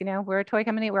toys, we're a toy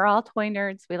company. We're all toy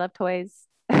nerds. We love toys.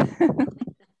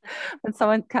 When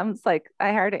someone comes, like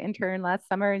I hired an intern last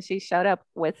summer and she showed up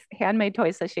with handmade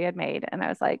toys that she had made. And I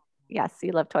was like, yes,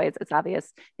 you love toys. It's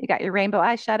obvious. You got your rainbow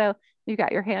eyeshadow. You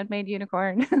got your handmade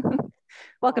unicorn.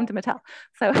 Welcome to Mattel.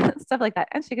 So stuff like that.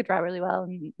 And she could draw really well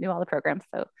and knew all the programs.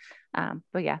 So,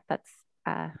 but yeah, that's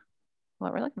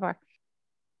what we're looking for.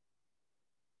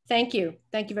 Thank you.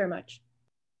 Thank you very much.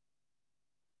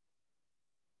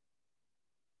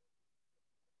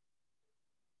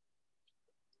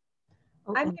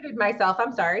 I muted myself.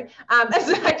 I'm sorry. So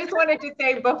I just wanted to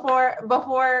say before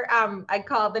I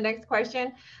call the next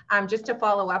question, just to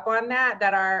follow up on that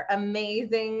our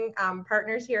amazing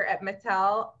partners here at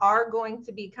Mattel are going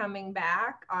to be coming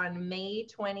back on May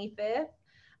 25th.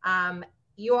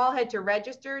 You all had to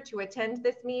register to attend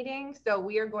this meeting, so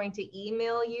we are going to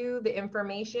email you the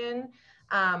information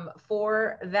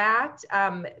for that.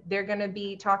 They're going to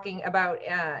be talking about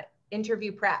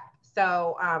interview prep.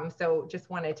 So just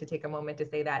wanted to take a moment to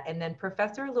say that. And then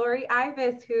Professor Lori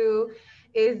Ivis, who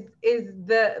is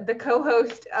the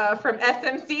co-host from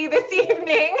SMC this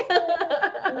evening.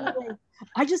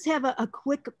 I just have a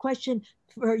quick question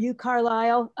for you,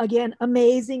 Carlisle. Again,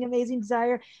 amazing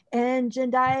desire. And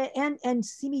Jendai and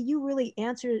Simi, you really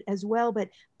answered it as well, but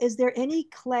is there any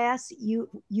class you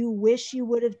wish you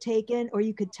would have taken, or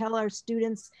you could tell our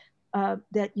students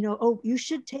that, oh, you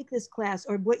should take this class,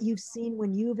 or what you've seen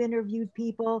when you've interviewed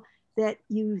people that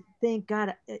you think,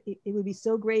 God, it would be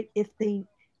so great if they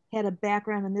had a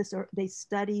background in this or they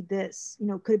studied this,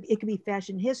 it could be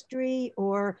fashion history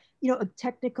or, a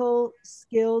technical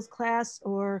skills class,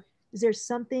 or is there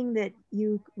something that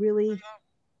you really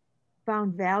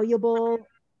found valuable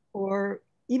or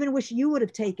even wish you would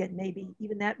have taken? Maybe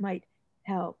even that might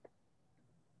help.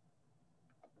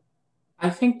 I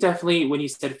think definitely when you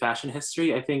said fashion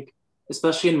history, I think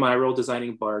especially in my role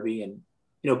designing Barbie, and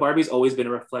Barbie's always been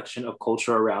a reflection of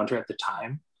culture around her at the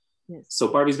time. Yes. So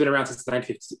Barbie's been around since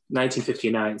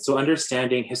 1959. So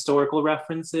understanding historical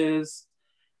references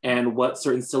and what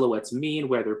certain silhouettes mean,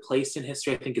 where they're placed in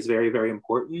history, I think is very, very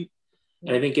important.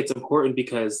 And I think it's important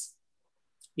because,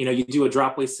 you do a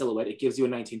drop waist silhouette, it gives you a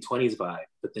 1920s vibe.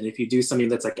 But then if you do something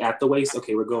that's like at the waist,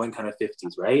 okay, we're going kind of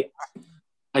 50s, right?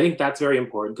 I think that's very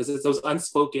important because it's those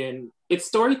unspoken, it's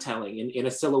storytelling in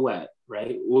a silhouette,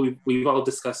 right? We've all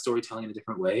discussed storytelling in a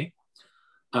different way.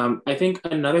 I think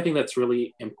another thing that's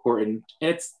really important,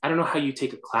 and I don't know how you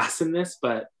take a class in this,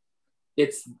 but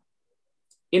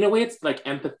in a way it's like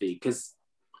empathy, because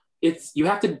you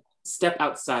have to step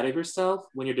outside of yourself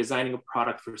when you're designing a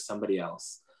product for somebody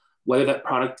else, whether that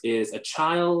product is a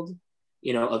child,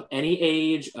 of any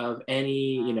age, of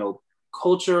any,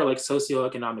 culture, like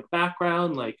socioeconomic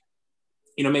background. Like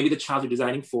you know, maybe the child you're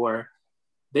designing for,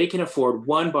 they can afford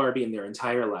one Barbie in their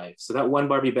entire life. So that one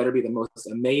Barbie better be the most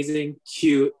amazing,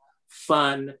 cute,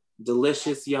 fun,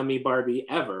 delicious, yummy Barbie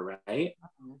ever, right?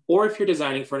 Or if you're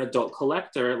designing for an adult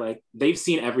collector, like they've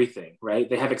seen everything, right?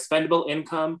 They have expendable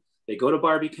income, they go to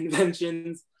Barbie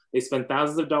conventions, they spend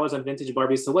thousands of dollars on vintage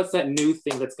Barbies. So what's that new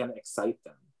thing that's gonna excite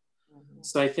them?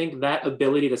 So I think that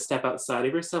ability to step outside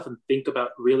of yourself and think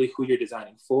about really who you're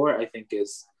designing for, I think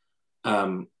is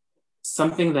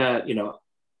something that, you know,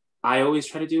 I always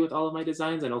try to do with all of my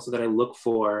designs, and also that I look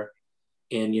for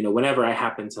in, you know, whenever I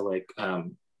happen to like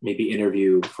maybe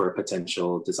interview for a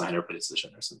potential designer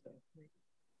position or something.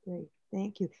 Great,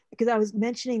 thank you. Because I was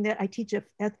mentioning that I teach a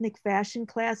ethnic fashion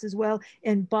class as well,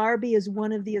 and Barbie is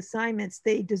one of the assignments.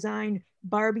 They design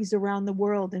Barbies around the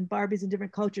world and Barbies in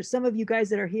different cultures. Some of you guys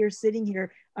that are here sitting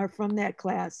here are from that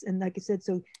class, and like I said,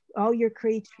 so all your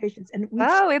creations. And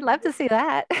we'd love to see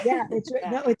that. Yeah, it's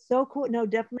no, it's so cool. No,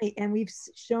 definitely, and we've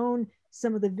shown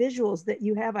some of the visuals that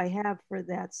you have. I have for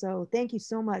that. So thank you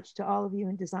so much to all of you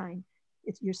in design.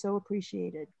 You're so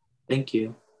appreciated. Thank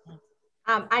you.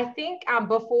 I think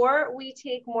before we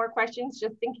take more questions,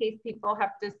 just in case people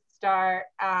have to start,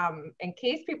 in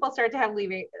case people start to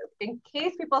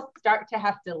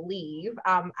have to leave,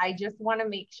 I just want to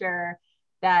make sure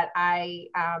that I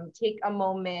take a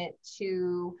moment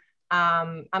to,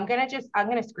 I'm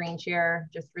gonna screen share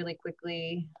just really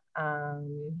quickly.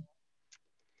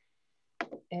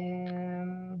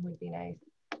 Would be nice.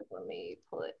 Let me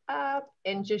pull it up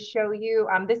and just show you.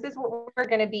 This is what we're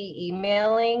going to be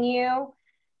emailing you.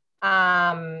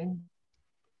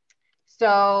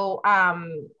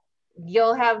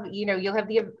 You'll have, you'll have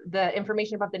the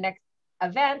information about the next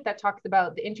event that talks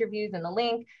about the interviews and the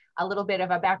link, a little bit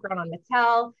of a background on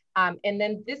Mattel. And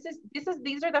then these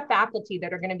are the faculty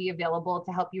that are going to be available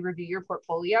to help you review your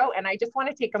portfolio. And I just want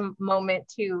to take a moment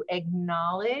to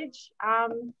acknowledge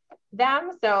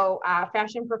them. So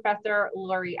fashion professor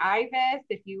Lori Ivis,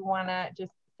 if you want to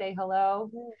just say hello.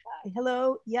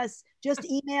 Hello, yes, just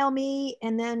email me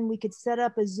and then we could set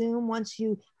up a Zoom once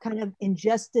you kind of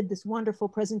ingested this wonderful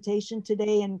presentation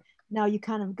today, and now you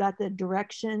kind of got the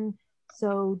direction.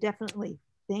 So definitely,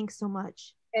 thanks so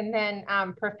much. And then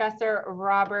Professor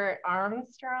Robert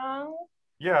Armstrong.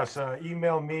 Yes,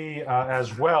 email me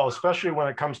as well, especially when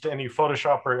it comes to any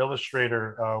Photoshop or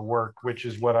Illustrator work, which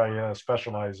is what I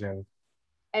specialize in.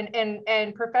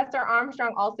 And Professor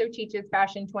Armstrong also teaches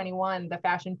Fashion 21, the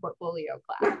fashion portfolio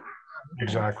class.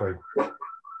 Exactly.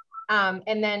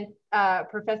 And then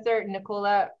Professor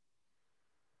Nicola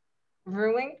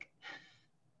Ruink.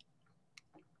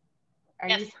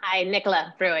 Yes, hi,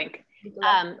 Nicola Bruink.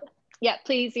 Yeah,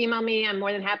 please email me. I'm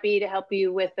more than happy to help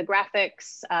you with the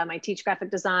graphics. I teach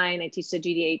graphic design. I teach the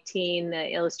GD18,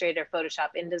 the Illustrator, Photoshop,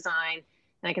 InDesign.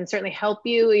 And I can certainly help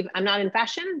you. I'm not in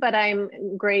fashion, but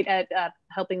I'm great at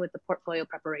helping with the portfolio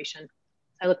preparation.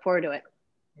 I look forward to it.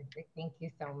 Thank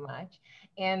you so much.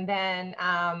 And then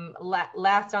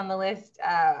last on the list,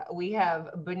 we have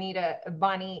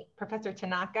Professor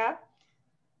Tanaka.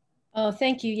 Oh,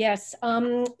 thank you. Yes.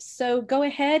 So go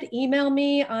ahead, email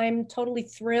me. I'm totally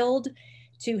thrilled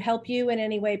to help you in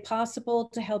any way possible,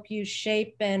 to help you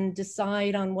shape and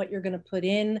decide on what you're going to put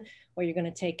in, what you're going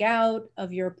to take out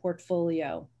of your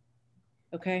portfolio.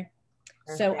 Okay.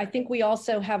 So I think we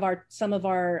also have some of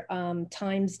our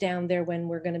times down there when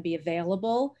we're going to be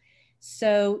available.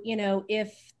 So,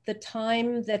 if the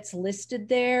time that's listed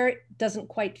there doesn't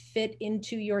quite fit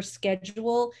into your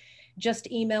schedule,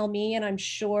 just email me, and I'm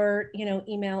sure,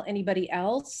 email anybody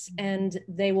else, and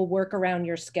they will work around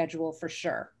your schedule for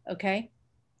sure. Okay,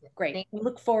 great. We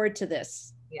look forward to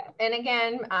this. Yeah, and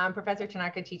again, Professor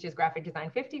Tanaka teaches Graphic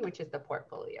Design 50, which is the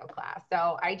portfolio class.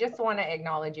 So I just want to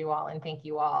acknowledge you all and thank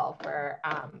you all for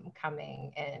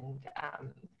coming and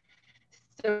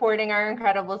supporting our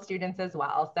incredible students as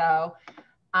well. So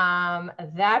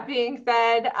that being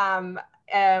said, I'm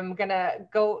gonna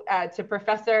go to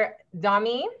Professor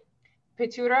Dami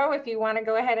Pituro, if you want to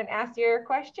go ahead and ask your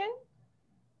question.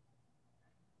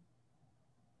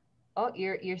 Oh,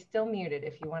 you're still muted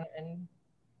if you want to.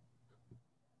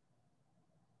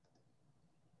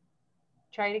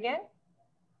 Try it again.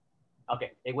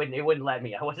 Okay, it wouldn't let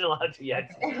me. I wasn't allowed to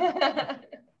yet.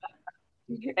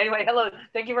 Anyway, hello.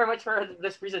 Thank you very much for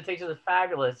this presentation. It's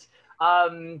fabulous.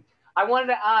 I wanted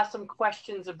to ask some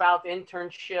questions about the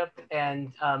internship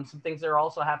and some things that are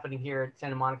also happening here at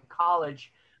Santa Monica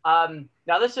College.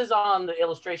 Now, this is on the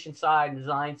illustration side and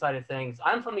design side of things.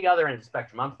 I'm from the other end of the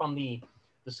spectrum. I'm from the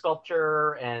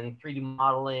sculpture and 3D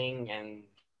modeling and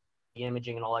the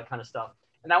imaging and all that kind of stuff.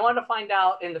 And I wanted to find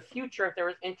out in the future if there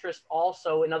was interest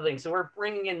also in other things. So we're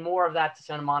bringing in more of that to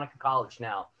Santa Monica College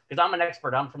now. because I'm an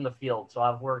expert. I'm from the field, so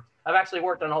I've actually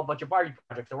worked on a whole bunch of Barbie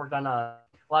projects. I worked on a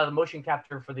lot of the motion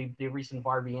capture for the recent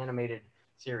Barbie animated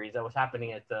series that was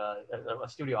happening at a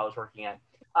studio I was working at.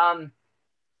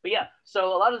 But yeah,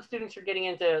 so a lot of the students are getting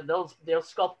into they'll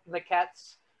sculpt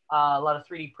maquettes, a lot of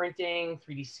 3D printing,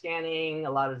 3D scanning,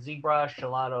 a lot of ZBrush, a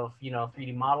lot of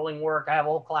 3D modeling work. I have a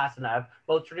whole class in that. I have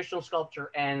both traditional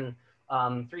sculpture and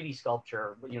 3D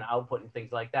sculpture, output and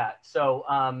things like that. So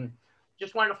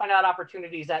just wanted to find out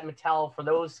opportunities at Mattel for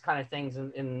those kind of things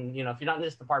in if you're not in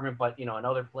this department, but in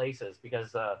other places,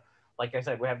 because like I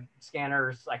said, we have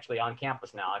scanners actually on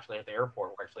campus now. Actually at the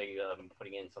airport, we're actually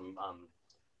putting in some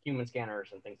human scanners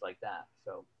and things like that.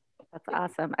 So that's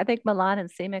awesome. I think Milan and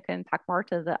Seema can talk more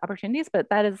to the opportunities, but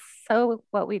that is so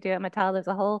what we do at Mattel. There's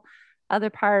a whole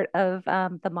other part of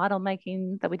the model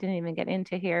making that we didn't even get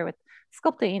into here with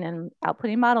sculpting and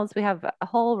outputting models. We have a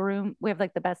whole room. We have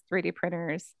like the best 3D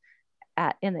printers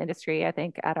in the industry, I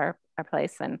think, at our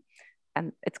place. And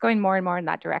it's going more and more in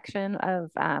that direction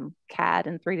of CAD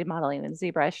and 3D modeling and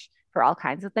ZBrush for all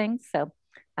kinds of things. So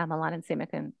Milan and Seema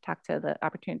can talk to the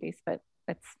opportunities, but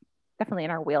it's definitely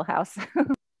in our wheelhouse.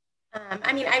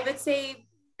 I mean, I would say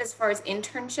as far as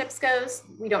internships goes,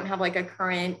 we don't have like a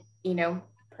current,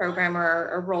 program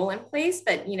or role in place,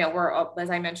 but, we're,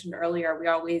 as I mentioned earlier,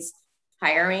 we're always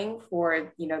hiring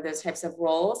for, those types of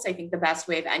roles. I think the best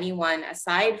way if anyone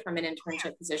aside from an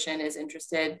internship position is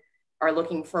interested or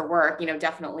looking for work,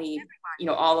 definitely,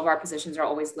 all of our positions are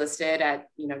always listed at,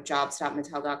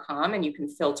 jobs.mattel.com, and you can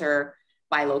filter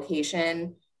by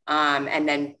location. And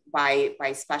then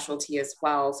by specialty as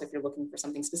well. So if you're looking for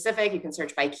something specific, you can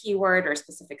search by keyword or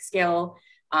specific skill.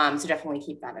 So definitely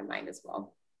keep that in mind as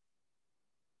well.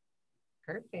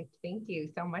 Perfect. Thank you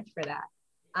so much for that.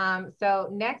 So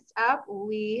next up,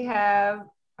 we have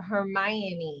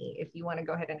Hermione, if you want to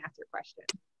go ahead and ask your question.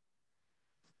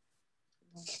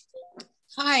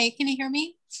 Hi, can you hear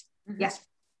me? Yes.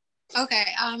 Okay.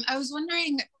 I was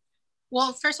wondering,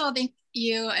 well, first of all, thank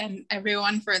you and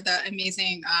everyone for the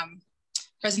amazing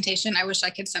presentation. I wish I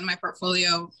could send my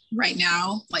portfolio right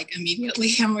now, like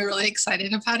immediately. I'm really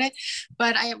excited about it.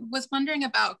 But I was wondering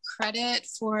about credit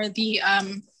for the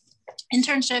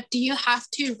internship. Do you have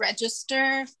to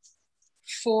register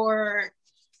for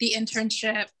the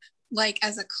internship like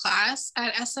as a class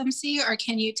at SMC, or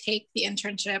can you take the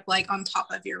internship like on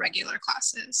top of your regular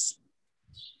classes?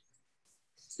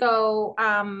 So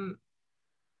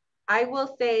I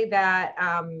will say that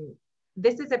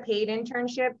this is a paid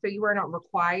internship, so you are not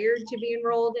required to be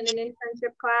enrolled in an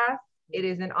internship class. It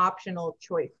is an optional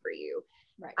choice for you.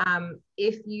 Right.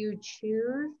 If you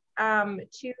choose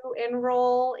to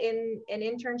enroll in an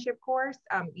internship course,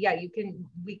 yeah, you can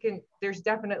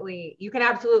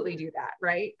absolutely do that,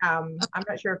 right? I'm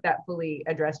not sure if that fully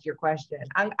addressed your question.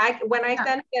 When I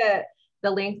sent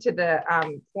the link to the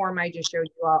form I just showed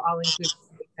you, I'll include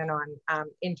on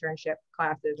internship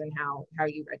classes and how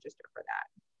you register for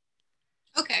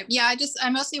that. Okay, yeah, I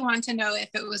mostly wanted to know if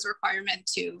it was a requirement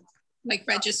to like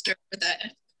register for the,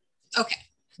 okay,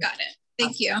 got it.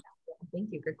 Thank you.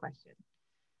 Thank you, good question.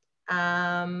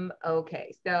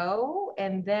 Okay, so,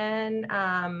 and then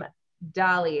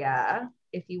Dahlia,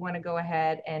 if you want to go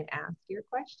ahead and ask your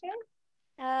question.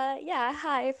 Yeah,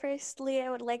 hi. Firstly,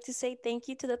 I would like to say thank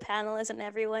you to the panelists and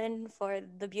everyone for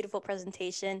the beautiful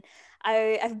presentation.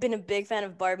 I've been a big fan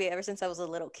of Barbie ever since I was a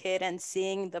little kid, and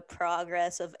seeing the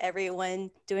progress of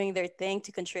everyone doing their thing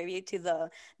to contribute to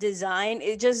the design,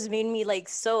 it just made me like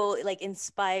so like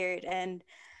inspired, and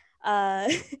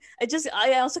I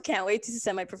also can't wait to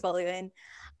send my portfolio in.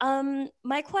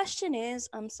 My question is,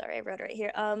 I'm sorry, I wrote it right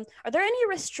here. Are there any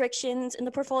restrictions in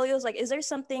the portfolios? Like, is there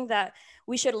something that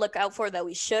we should look out for that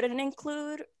we shouldn't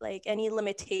include? Like any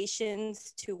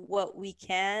limitations to what we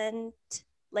can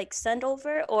like send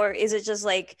over? Or is it just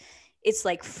like, it's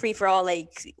like free for all,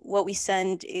 like what we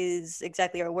send is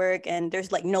exactly our work and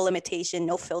there's like no limitation,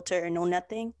 no filter, no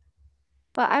nothing?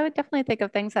 Well, I would definitely think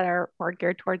of things that are more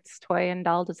geared towards toy and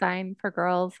doll design for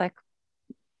girls, like,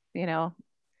 yeah,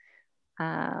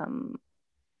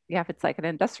 if it's like an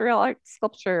industrial art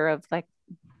sculpture of like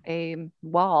a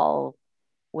wall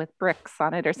with bricks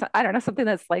on it or something, I don't know, something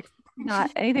that's like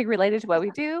not anything related to what we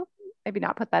do, maybe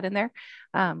not put that in there.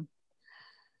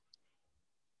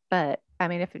 But I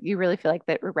mean, if you really feel like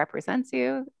that represents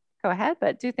you, go ahead,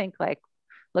 but do think like,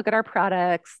 look at our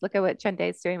products, look at what Chende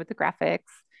is doing with the graphics,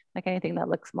 like anything that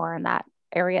looks more in that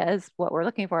area is what we're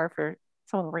looking for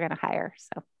someone we're going to hire.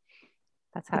 So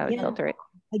that's how I would filter it.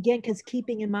 Again, because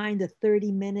keeping in mind the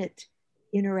 30-minute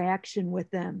interaction with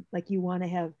them, like you want to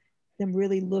have them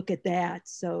really look at that.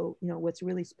 So, what's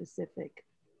really specific.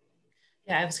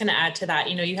 Yeah, I was going to add to that.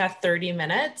 You have 30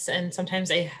 minutes, and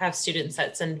sometimes I have students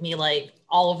that send me like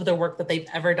all of the work that they've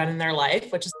ever done in their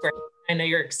life, which is great. I know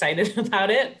you're excited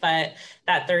about it, but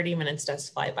that 30 minutes does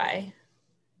fly by.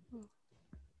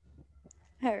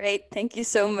 All right, thank you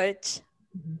so much.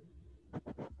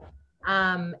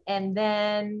 And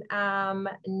then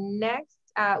next,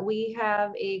 we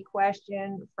have a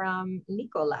question from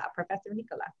Nicola, Professor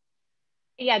Nicola.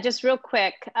 Yeah, just real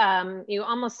quick. You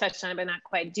almost touched on it, but not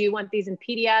quite. Do you want these in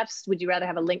PDFs? Would you rather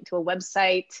have a link to a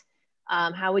website?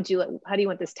 How do you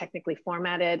want this technically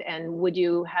formatted? And would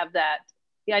you have that?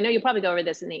 Yeah, I know you'll probably go over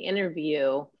this in the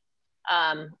interview.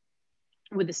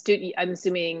 With the student, I'm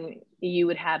assuming you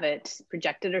would have it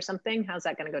projected or something. How's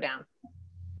that going to go down?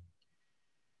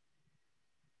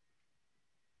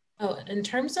 Oh, in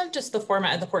terms of just the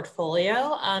format of the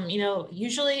portfolio,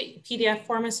 usually PDF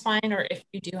form is fine, or if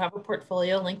you do have a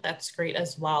portfolio link, that's great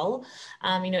as well.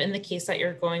 In the case that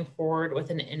you're going forward with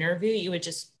an interview,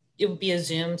 it would be a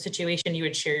Zoom situation. You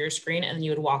would share your screen and then you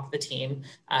would walk the team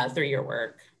through your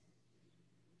work.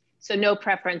 So no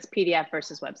preference, PDF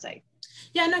versus website?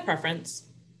 Yeah, no preference.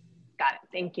 Got it,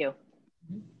 thank you.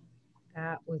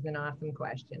 That was an awesome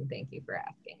question. Thank you for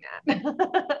asking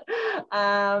that.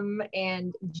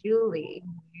 And Julie,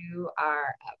 you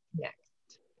are up next.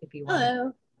 If you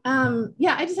want. Hello.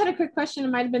 Yeah, I just had a quick question. It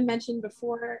might have been mentioned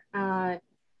before, but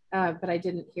I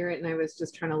didn't hear it and I was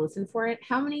just trying to listen for it.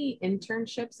 How many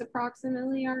internships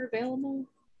approximately are available?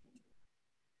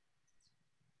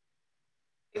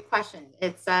 Good question.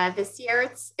 It's this year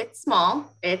it's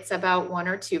small. It's about 1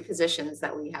 or 2 positions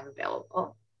that we have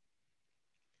available.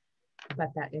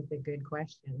 But that is a good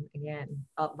question. Again,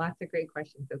 lots of great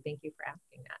questions. So thank you for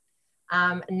asking that.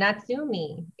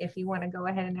 Natsumi, if you want to go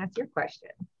ahead and ask your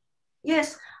question.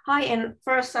 Yes. Hi. And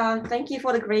first, thank you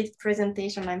for the great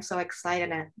presentation. I'm so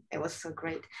excited and it was so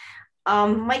great.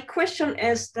 My question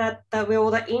is that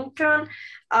will the intern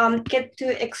get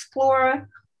to explore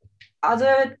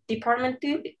other department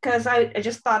too? Because I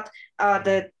just thought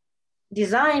the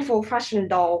design for fashion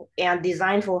doll and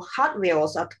design for Hot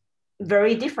Wheels are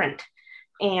very different.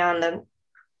 And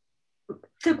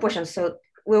 2 questions. So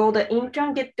will the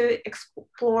intern get to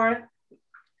explore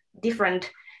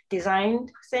different design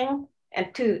thing?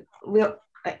 And 2, will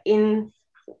in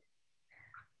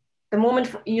the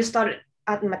moment you started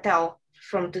at Mattel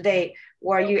from today,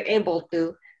 were you able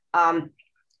to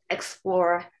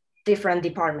explore different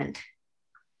department,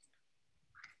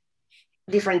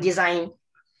 different design?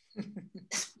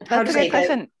 That's a good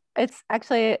question. It's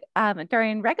actually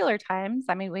during regular times.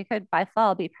 I mean, we could by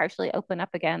fall be partially open up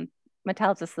again.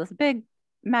 Mattel's just this big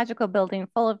magical building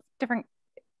full of different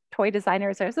toy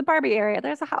designers. There's a Barbie area.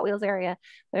 There's a Hot Wheels area.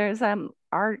 There's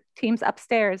our team's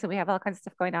upstairs and we have all kinds of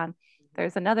stuff going on.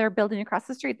 There's another building across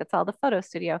the street that's all the photo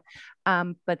studio.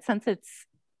 But since it's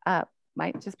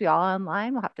might just be all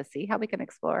online, we'll have to see how we can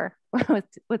explore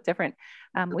with different.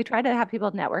 We try to have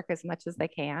people network as much as they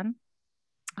can.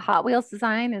 Hot Wheels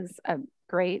design is a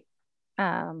great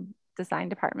design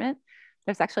department.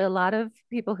 There's actually a lot of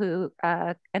people who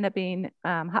end up being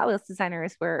Hot Wheels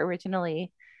designers were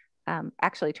originally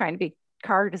actually trying to be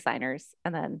car designers,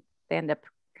 and then they end up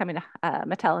coming to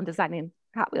Mattel and designing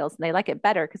Hot Wheels, and they like it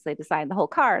better because they design the whole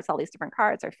cars. All these different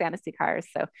cars are fantasy cars,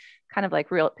 so kind of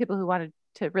like real people who wanted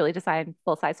to really design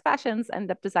full-size fashions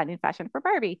end up designing fashion for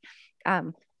Barbie.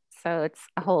 So it's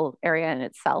a whole area in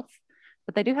itself.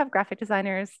 But they do have graphic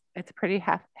designers. It's a pretty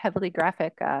heavily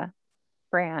graphic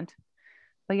brand.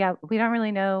 But yeah, we don't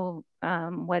really know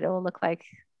what it will look like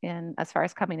as far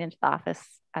as coming into the office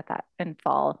at that in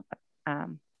fall.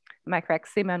 Am I correct?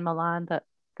 Seema and Milan, the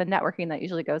networking that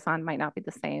usually goes on might not be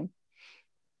the same.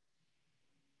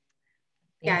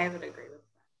 Yeah, I would agree with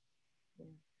that.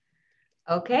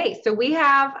 Okay, so we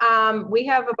have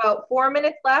about 4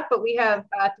 minutes left, but we have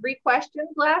 3 questions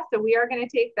left. So we are going to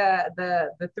take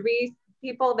the 3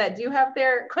 people that do have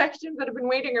their questions that have been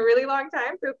waiting a really long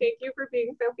time. So thank you for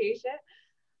being so patient.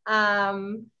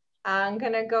 I'm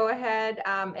going to go ahead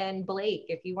and Blake,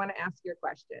 if you want to ask your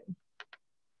question.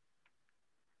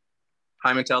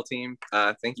 Hi, Mattel team.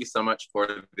 Thank you so much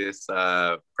for this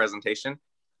presentation.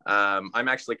 I'm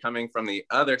actually coming from the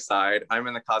other side. I'm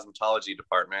in the cosmetology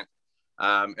department,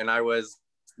 and I was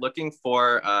looking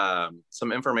for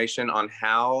some information on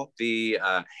how the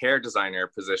hair designer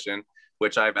position,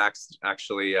 which I've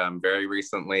actually very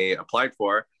recently applied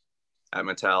for at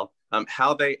Mattel,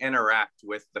 how they interact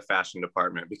with the fashion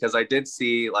department. Because I did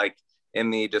see, like,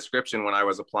 in the description when I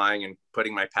was applying and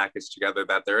putting my package together,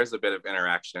 that there is a bit of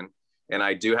interaction. And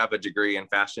I do have a degree in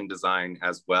fashion design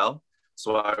as well.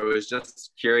 So I was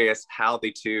just curious how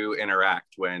the two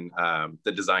interact when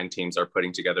the design teams are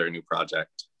putting together a new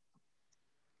project.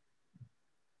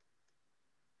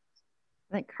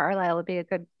 I think Carlisle would be a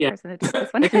good Yeah. person to take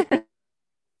this one.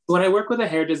 When I work with a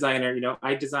hair designer,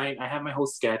 I have my whole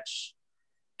sketch,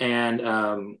 and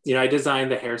I design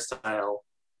the hairstyle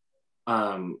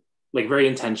like very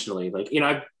intentionally. Like,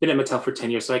 I've been at Mattel for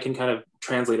 10 years, so I can kind of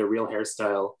translate a real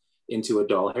hairstyle into a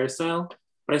doll hairstyle.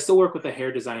 But I still work with a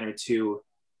hair designer to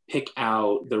pick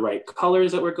out the right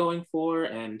colors that we're going for.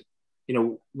 And,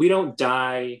 we don't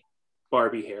dye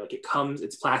Barbie hair. Like,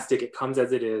 it's plastic, it comes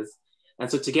as it is. And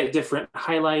so to get different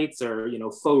highlights or,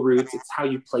 faux roots, it's how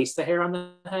you place the hair on the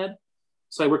head.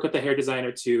 So I work with the hair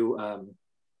designer to,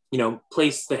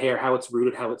 place the hair, how it's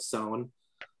rooted, how it's sewn.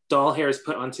 Doll hair is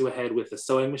put onto a head with a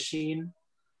sewing machine,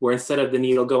 where instead of the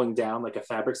needle going down like a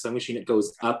fabric sewing machine, it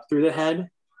goes up through the head,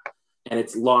 and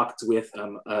it's locked with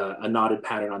a knotted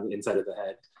pattern on the inside of the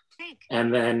head.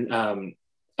 And then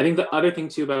I think the other thing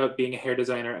too about being a hair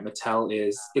designer at Mattel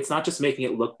is it's not just making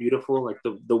it look beautiful, like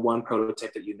the one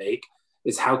prototype that you make,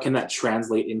 is how can that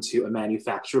translate into a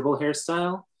manufacturable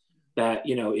hairstyle that,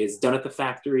 is done at the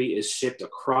factory, is shipped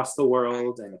across the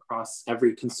world and across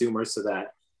every consumer, so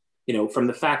that, from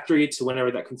the factory to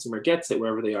whenever that consumer gets it,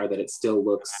 wherever they are, that it still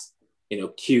looks,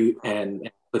 cute and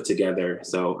put together.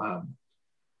 So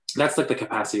that's like the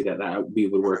capacity that we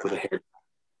would work with a hair.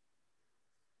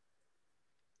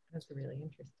 That's really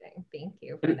interesting. Thank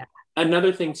you for that.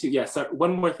 Another thing too, yes,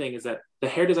 one more thing is that the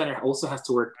hair designer also has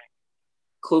to work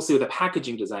closely with a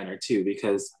packaging designer too,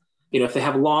 because if they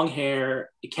have long hair,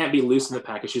 it can't be loose in the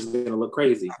package. She's going to look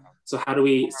crazy. So how do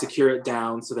we secure it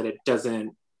down so that it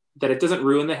doesn't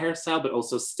ruin the hairstyle, but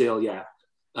also still,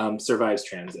 survives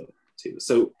transit too.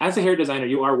 So as a hair designer,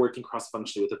 you are working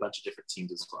cross-functionally with a bunch of different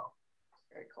teams as well.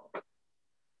 Very cool.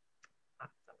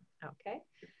 Awesome. Okay.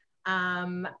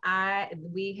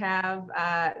 We have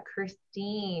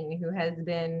Christine, who has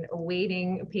been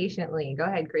waiting patiently. Go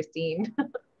ahead, Christine.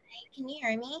 Can you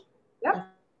hear me? Yep.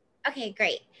 Okay,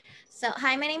 great. So,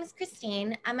 hi, my name is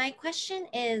Christine. My question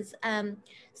is,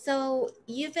 so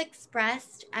you've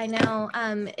expressed, I know,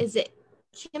 is it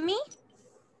Kimmy?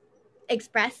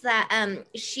 Expressed that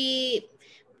she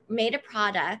made a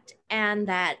product and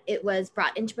that it was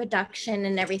brought into production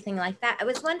and everything like that. I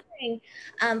was wondering,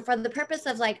 for the purpose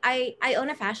of I own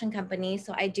a fashion company,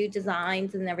 so I do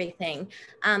designs and everything,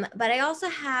 but I also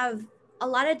have a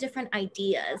lot of different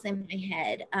ideas in my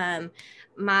head.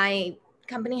 My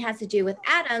company has to do with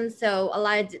atoms, so a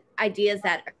lot of ideas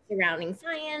that are surrounding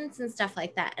science and stuff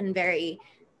like that, and very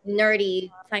nerdy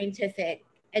scientific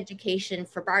education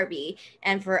for Barbie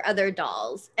and for other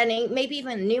dolls, and maybe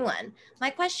even a new one. My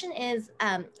question is,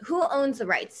 who owns the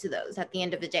rights to those at the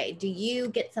end of the day? Do you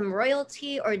get some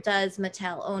royalty, or does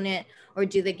Mattel own it, or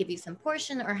do they give you some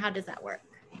portion, or how does that work?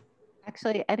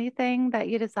 Actually, anything that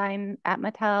you design at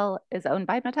Mattel is owned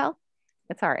by Mattel.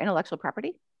 It's our intellectual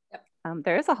property. Yep.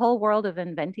 There is a whole world of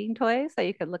inventing toys that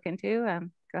you could look into.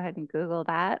 Go ahead and Google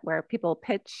that, where people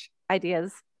pitch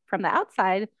ideas from the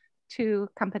outside to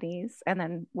companies, and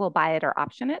then we'll buy it or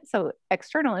option it. So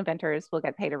external inventors will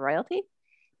get paid a royalty.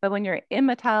 But when you're in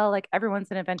Mattel, like, everyone's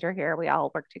an inventor here. We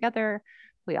all work together.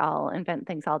 We all invent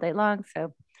things all day long.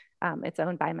 So it's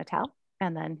owned by Mattel,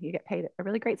 and then you get paid a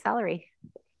really great salary.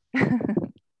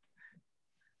 Awesome.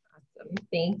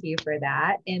 Thank you for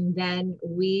that. And then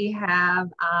we have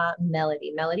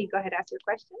Melody. Melody, go ahead, ask your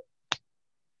question.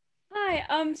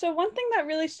 Hi. So one thing that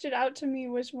really stood out to me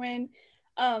was when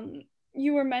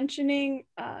you were mentioning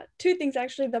two things,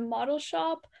 actually, the model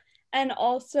shop and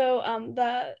also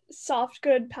the soft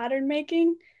good pattern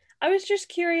making. I was just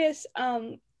curious,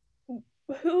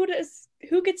 who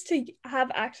gets to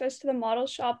have access to the model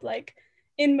shop, like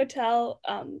in Mattel?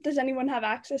 Does anyone have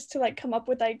access to come up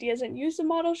with ideas and use the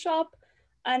model shop?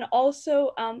 And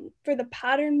also for the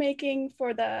pattern making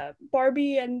for the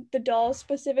Barbie and the dolls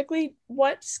specifically,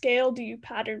 what scale do you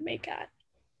pattern make at?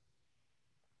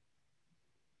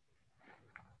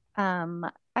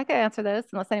 I could answer those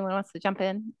unless anyone wants to jump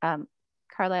in.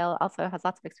 Carlisle also has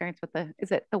lots of experience with the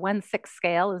 1/6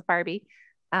 scale is Barbie.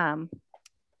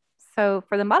 So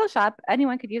for the model shop,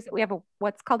 anyone could use it. We have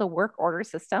what's called a work order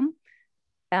system.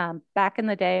 Back in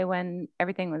the day when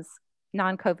everything was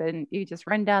non-COVID, you just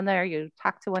run down there, you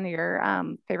talk to one of your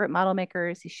favorite model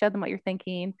makers, you show them what you're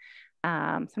thinking.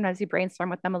 Sometimes you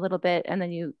brainstorm with them a little bit, and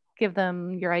then you give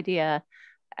them your idea,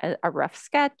 a rough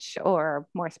sketch or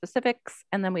more specifics.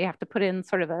 And then we have to put in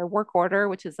sort of a work order,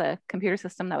 which is a computer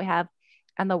system that we have,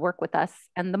 and they'll work with us.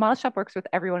 And the model shop works with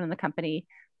everyone in the company.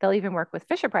 They'll even work with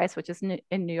Fisher-Price, which is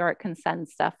in New York, can send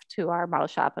stuff to our model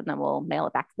shop, and then we'll mail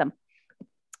it back to them.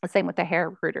 The same with the hair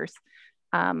recruiters.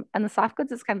 And the soft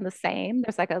goods is kind of the same.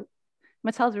 There's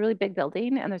Mattel's a really big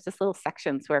building, and there's just little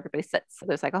sections where everybody sits. So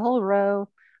there's a whole row,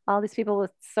 all these people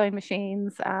with sewing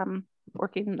machines,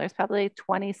 working, there's probably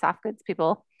 20 soft goods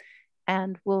people,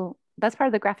 and that's part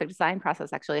of the graphic design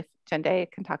process, actually, if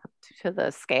Jende can talk to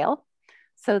the scale.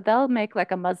 So they'll make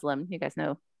like a muslin. You guys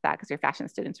know that because you're fashion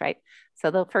students, right?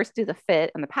 So they'll first do the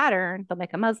fit and the pattern, they'll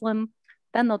make a muslin,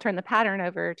 then they'll turn the pattern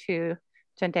over to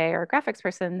Jende or a graphics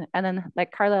person. And then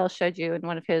like Carlisle showed you in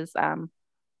one of his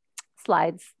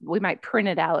slides, we might print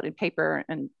it out in paper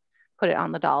and put it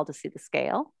on the doll to see the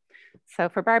scale. So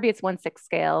for Barbie, it's 1/6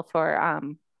 scale. For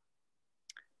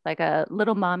like a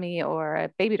little mommy or a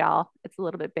baby doll, it's a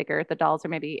little bit bigger. The dolls are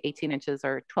maybe 18 inches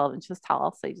or 12 inches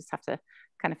tall. So you just have to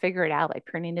kind of figure it out by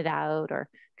printing it out or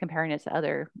comparing it to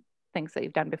other things that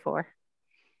you've done before.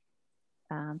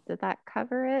 Did that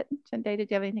cover it? Jende,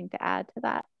 did you have anything to add to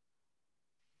that?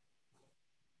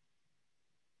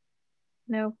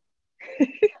 No.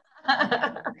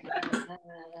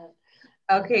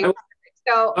 Okay,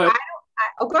 so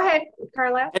go ahead,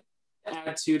 Carla.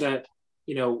 Add to that,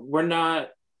 we're not,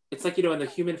 it's like, in the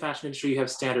human fashion industry, you have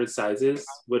standard sizes,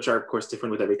 which are of course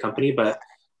different with every company. But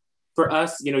for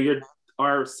us,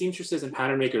 our seamstresses and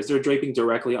pattern makers, they're draping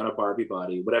directly on a Barbie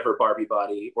body, whatever Barbie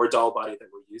body or doll body that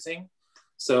we're using.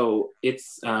 So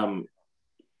it's, we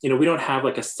don't have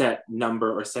like a set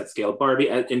number or set scale. Barbie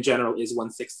in general is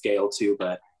 1/6 scale too,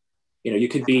 but you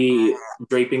could be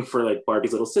draping for like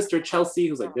Barbie's little sister, Chelsea,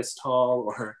 who's like this tall,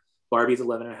 or Barbie's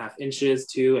 11.5 inches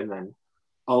too, and then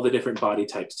all the different body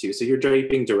types too. So you're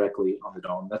draping directly on the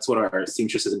doll. That's what our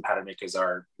seamstresses and pattern makers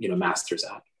are, masters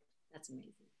at. That's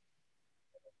amazing.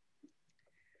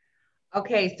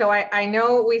 Okay, so I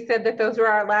know we said that those were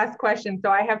our last questions,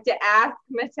 so I have to ask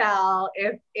Mattel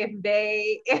if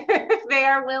they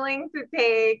are willing to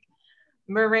take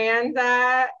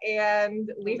Miranda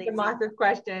and Lisa Moss's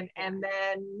question, and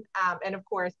then and of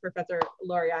course Professor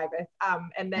Lori Ibis,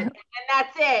 and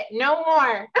that's it, no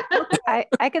more.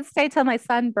 I could stay till my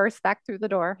son burst back through the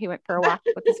door. He went for a walk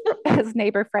with his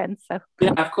neighbor friends. So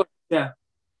yeah, of course, yeah.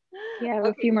 Yeah,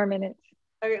 a few more minutes.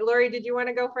 Okay, Lori, did you want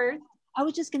to go first? I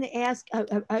was just going to ask,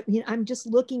 I'm just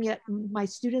looking at my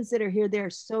students that are here. They're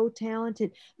so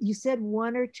talented. You said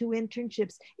 1 or 2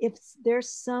 internships. If there's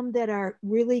some that are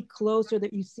really close or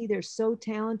that you see they're so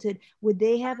talented, would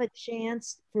they have a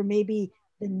chance for maybe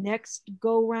the next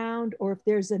go round? Or if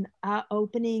there's an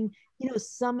opening,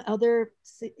 some other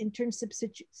internship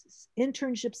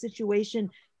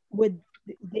situation, would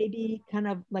they be kind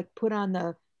of like put on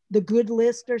the good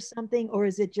list or something? Or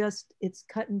is it just, it's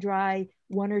cut and dry,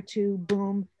 1 or 2,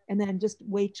 boom, and then just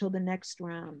wait till the next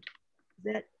round? Is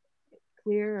that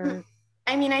clear? Or?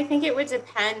 I mean, I think it would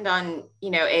depend on,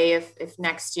 if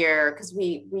next year, because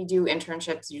we do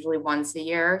internships usually once a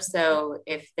year. So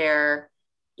if they're,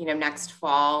 next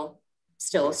fall,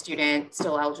 still a student,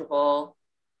 still eligible,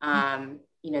 then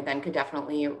could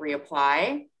definitely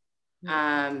reapply.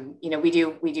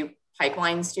 We do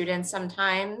pipeline students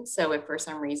sometimes. So if for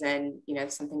some reason,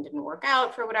 something didn't work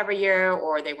out for whatever year,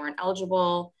 or they weren't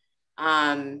eligible,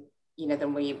 then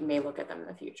we may look at them in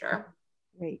the future.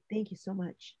 Great, thank you so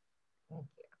much. Thank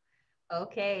you.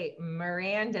 Okay,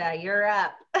 Miranda, you're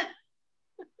up.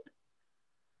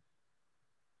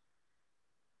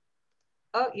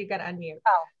 Oh, you got to unmute.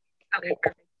 Oh, okay,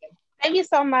 perfect. Thank you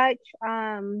so much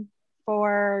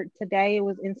for today. It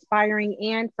was inspiring,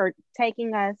 and for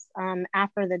taking us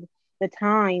after the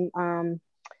time.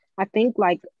 I think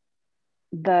like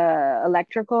the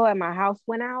electrical at my house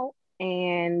went out,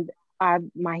 and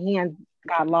my hand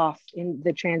got lost in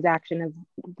the transaction of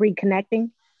reconnecting.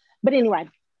 But anyway,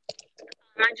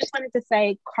 I just wanted to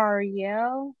say,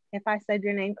 Cariel, if I said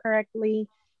your name correctly,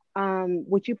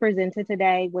 what you presented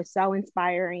today was so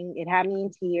inspiring. It had me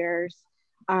in tears,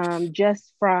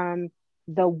 just from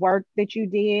the work that you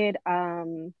did,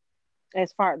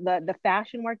 as far the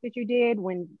fashion work that you did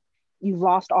when you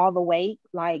lost all the weight.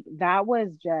 Like, that was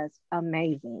just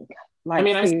amazing. Like,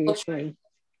 seriously.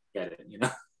 Get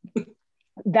it,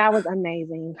 That was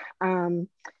amazing.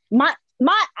 My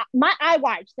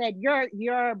iWatch said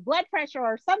your blood pressure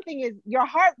or something is, your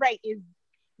heart rate is,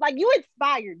 like, you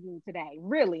inspired me today,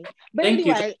 really. But Thank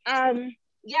anyway,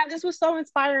 yeah, this was so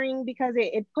inspiring because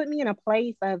it put me in a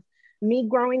place of me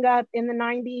growing up in the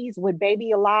 90s with Baby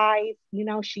alive.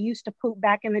 She used to poop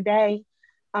back in the day.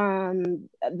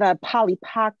 The Polly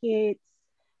Pockets,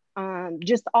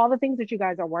 just all the things that you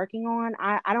guys are working on.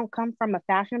 I don't come from a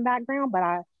fashion background,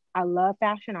 but I love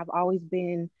fashion. I've always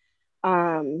been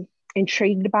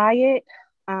intrigued by it.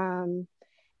 And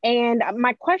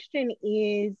my question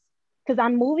is, because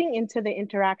I'm moving into the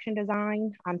interaction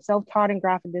design. I'm self-taught in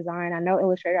graphic design. I know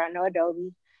Illustrator, I know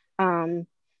Adobe,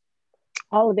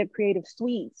 all of their creative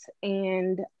suites.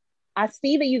 And I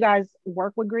see that you guys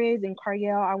work with grids. And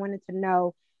Cariel, I wanted to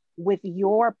know, with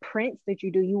your prints that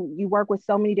you do, you work with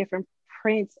so many different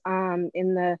prints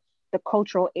in the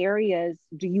cultural areas.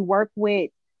 Do you work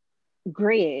with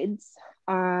grids?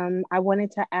 I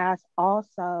wanted to ask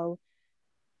also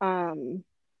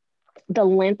the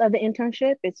length of the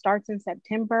internship. It starts in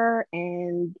September,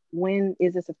 and when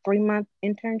is this a 3-month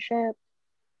internship?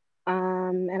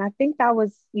 And I think that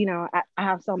was, you know, I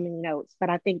have so many notes, but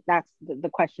I think that's the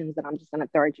questions that I'm just going to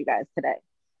throw at you guys today.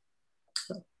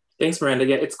 Thanks, Miranda.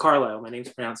 Yeah, it's Carlisle. My name's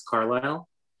pronounced Carlisle.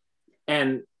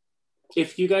 And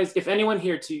if anyone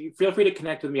here too, feel free to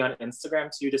connect with me on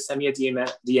Instagram too. Just send me a DM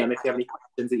if you have any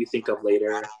questions that you think of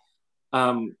later.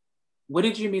 What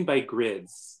did you mean by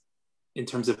grids in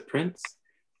terms of prints?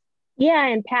 Yeah,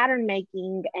 and pattern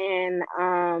making, and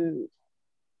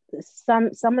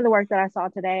some of the work that I saw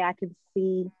today, I can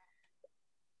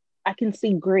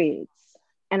see grids,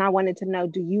 and I wanted to know,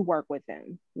 do you work with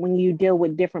them when you deal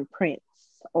with different prints,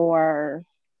 or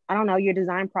I don't know, your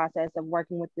design process of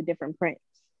working with the different prints?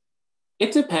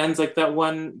 It depends. Like that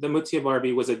one, the Mutia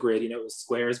Barbie was a grid, you know, it was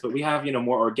squares, but we have, you know,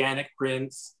 more organic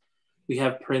prints. We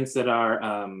have prints that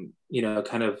are, you know,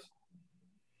 kind of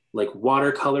like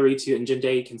watercolory too, and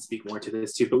Jinde can speak more to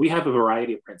this too, but we have a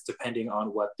variety of prints depending on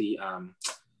what the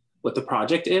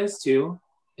project is too.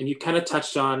 And you kind of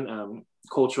touched on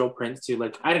cultural prints too.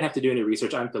 Like I didn't have to do any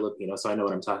research. I'm Filipino, so I know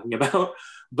what I'm talking about.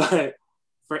 But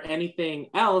for anything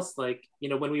else, like, you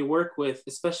know, when we work with,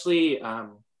 especially,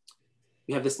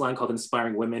 we have this line called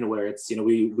Inspiring Women, where it's, you know,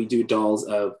 we do dolls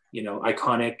of, you know,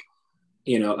 iconic,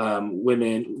 you know,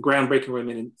 women, groundbreaking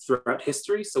women throughout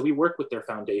history. So we work with their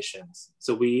foundations.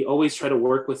 So we always try to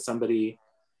work with somebody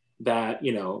that,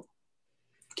 you know,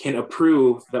 can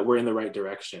approve that we're in the right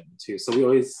direction too. So we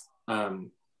always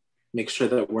make sure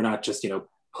that we're not just, you know,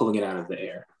 pulling it out of the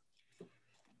air.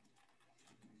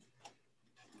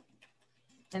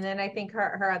 And then I think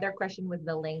her other question was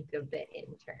the length of the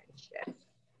internship.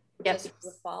 Yes,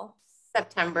 the fall,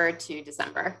 September to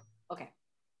December. Okay.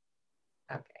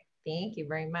 Okay. Thank you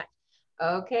very much.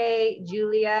 Okay,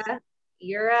 Julia,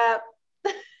 you're up.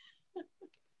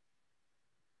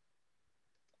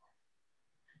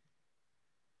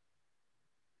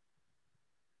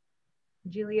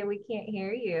 Julia, we can't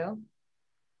hear you.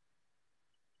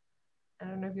 I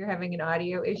don't know if you're having an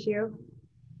audio issue.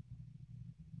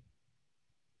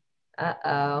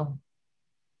 Uh-oh.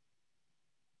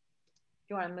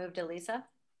 You want to move to Lisa?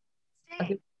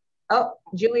 Okay. Oh,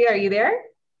 Julia, are you there?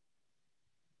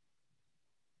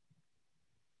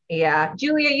 Yeah,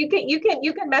 Julia, you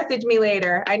can message me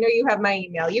later. I know you have my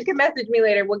email. You can message me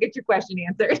later. We'll get your question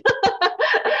answered.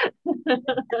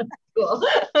 Cool.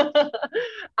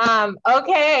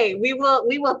 Okay, we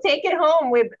will take it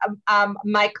home with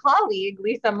my colleague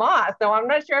Lisa Moss. So I'm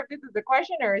not sure if this is a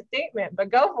question or a statement, but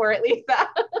go for it, Lisa.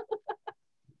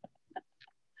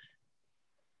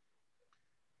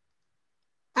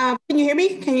 Can you hear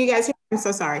me? Can you guys hear me? I'm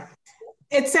so sorry.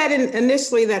 It said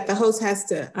initially that the host has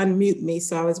to unmute me,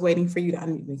 so I was waiting for you to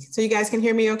unmute me. So you guys can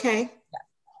hear me okay? Yeah.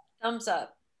 Thumbs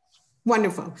up.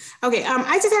 Wonderful. Okay,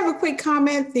 I just have a quick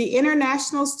comment. The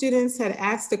international students had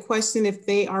asked the question if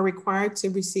they are required to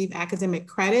receive academic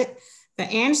credit. The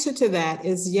answer to that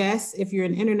is yes. If you're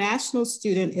an international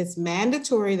student, it's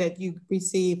mandatory that you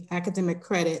receive academic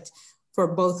credit for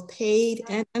both paid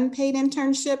and unpaid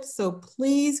internships. So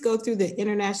please go through the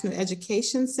International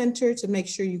Education Center to make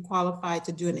sure you qualify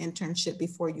to do an internship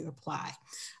before you apply.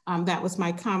 That was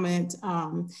my comment.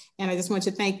 And I just want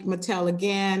to thank Mattel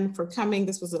again for coming.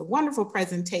 This was a wonderful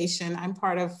presentation. I'm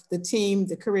part of the team,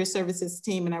 the Career Services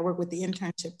team, and I work with the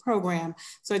internship program.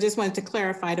 So I just wanted to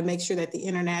clarify to make sure that the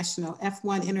international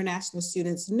F1 international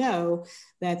students know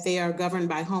that they are governed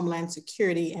by Homeland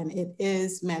Security, and it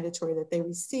is mandatory that they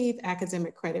receive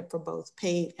academic credit for both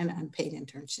paid and unpaid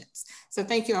internships. So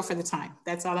thank you all for the time.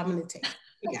 That's all I'm going to take.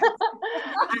 Yeah.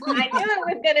 I knew it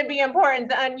was going to be important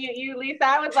to unmute you, Lisa.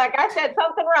 I was like, I said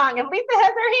something wrong. If Lisa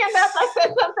has her hand up, I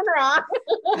said something wrong.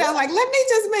 And I was like, let me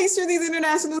just make sure these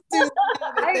international students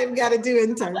know that they've got to do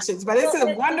internships. But it's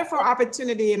a wonderful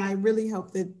opportunity, and I really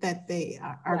hope that they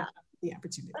are the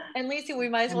opportunity. And Lisa, we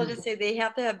might as well just say they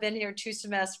have to have been here 2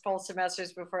 full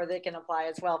semesters before they can apply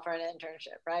as well for an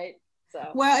internship, right? So.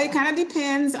 Well, it kind of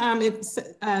depends.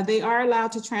 They are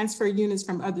allowed to transfer units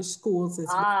from other schools as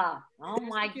well. Oh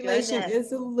my goodness.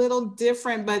 Is a little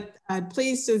different, but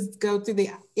please just go through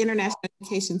the International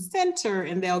Education Center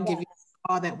and they'll give you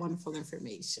all that wonderful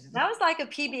information. That was like a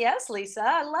PBS, Lisa.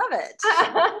 I love it.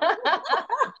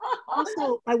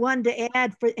 Also, I wanted to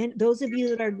add, for and those of you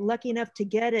that are lucky enough to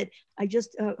get it, I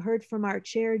just heard from our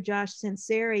chair, Josh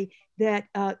Senseri, that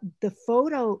the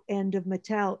photo end of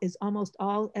Mattel is almost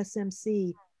all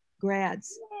SMC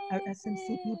grads. our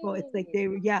SMC people. It's like they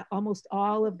were, yeah, almost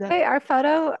all of the. Hey, our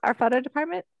photo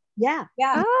department. Yeah.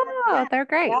 Oh, they're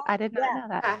great. I did not know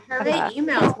that. Hervé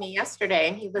emailed me yesterday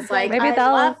and he was like, Maybe I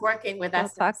love working with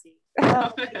SMC.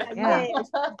 Yeah.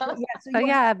 So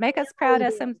yeah, make us proud,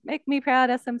 make me proud,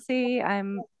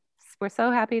 SMC. We're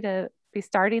so happy to be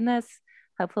starting this.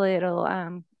 Hopefully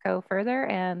it'll go further,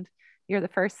 and you're the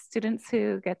first students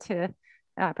who get to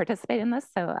participate in this.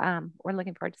 So we're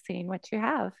looking forward to seeing what you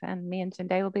have, and me and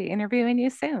Jinde will be interviewing you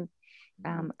soon.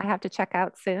 I have to check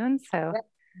out soon, so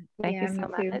thank you so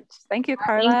much. Thank you,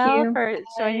 Carlisle, for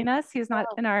joining us. He's not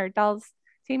in our dolls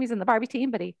team, he's in the Barbie team,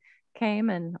 but he came,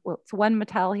 and it's one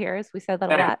Mattel here, as we said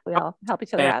that a lot. We all help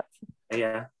each other out.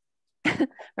 Yeah. We're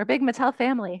a big Mattel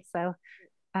family, so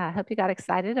I hope you got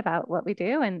excited about what we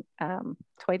do, and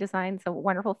toy design's a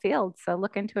wonderful field, so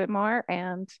look into it more,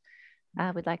 and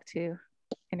we'd like to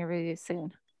interview you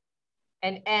soon.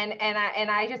 And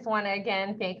I just want to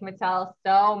again thank Mattel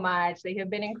so much. They have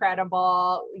been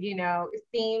incredible. You know,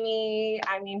 Simi,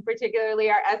 I mean, particularly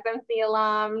our SMC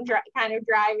alum, kind of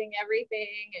driving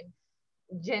everything, and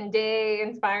Jinde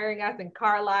inspiring us, and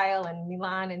Carlisle and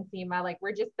Milan and Seema. Like,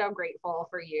 we're just so grateful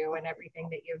for you and everything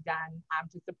that you've done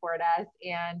to support us.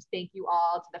 And thank you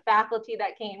all to the faculty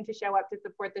that came to show up to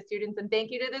support the students. And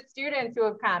thank you to the students who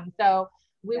have come. So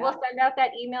we will send out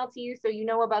that email to you so you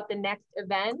know about the next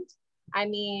event. I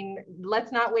mean,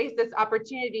 let's not waste this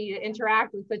opportunity to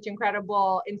interact with such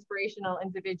incredible, inspirational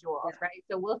individuals, right?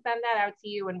 So we'll send that out to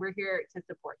you, and we're here to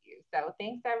support you. So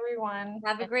thanks, everyone.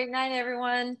 Have a great night,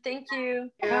 everyone. Thank you.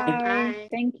 Bye.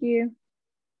 Thank you.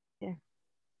 Yeah.